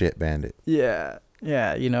to a shit bandit. Yeah,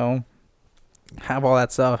 have all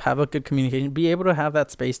that stuff, have a good communication, be able to have that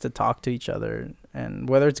space to talk to each other, and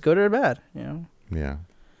whether it's good or bad, Yeah,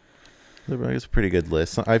 it's a pretty good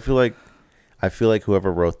list. I feel like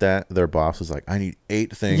whoever wrote that, their boss was like, I need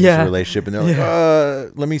 8 things in a relationship, and they're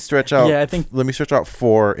like, let me stretch out. Yeah, let me stretch out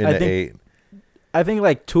 4 into 8. I think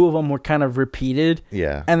like 2 of them were kind of repeated.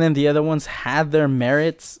 Yeah. And then the other ones had their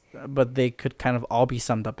merits, but they could kind of all be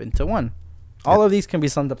summed up into one. All of these can be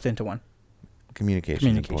summed up into one.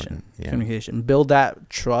 Communication. Yeah. Communication. Build that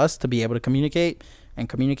trust to be able to communicate, and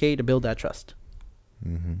communicate to build that trust.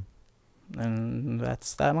 Mm-hmm. And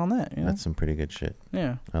that's that on that. That's some pretty good shit.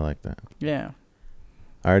 Yeah. I like that. Yeah.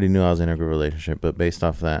 I already knew I was in a good relationship, but based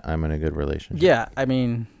off that, I'm in a good relationship. Yeah. I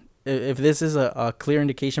mean, if this is a clear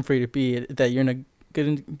indication for you to be that you're in a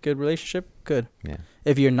good relationship, good. Yeah.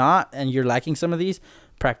 If you're not and you're lacking some of these,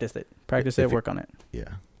 practice it. Work on it. Yeah.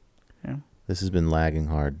 Yeah. This has been Lagging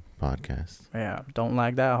Hard Podcast. Yeah. Don't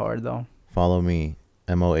lag that hard though. Follow me,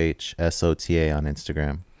 MOHSOTA on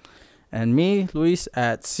Instagram. And me, Luis,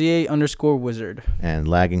 at CA_wizard. And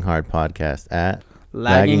Lagging Hard Podcast at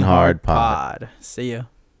Lagging Hard Pod. See ya.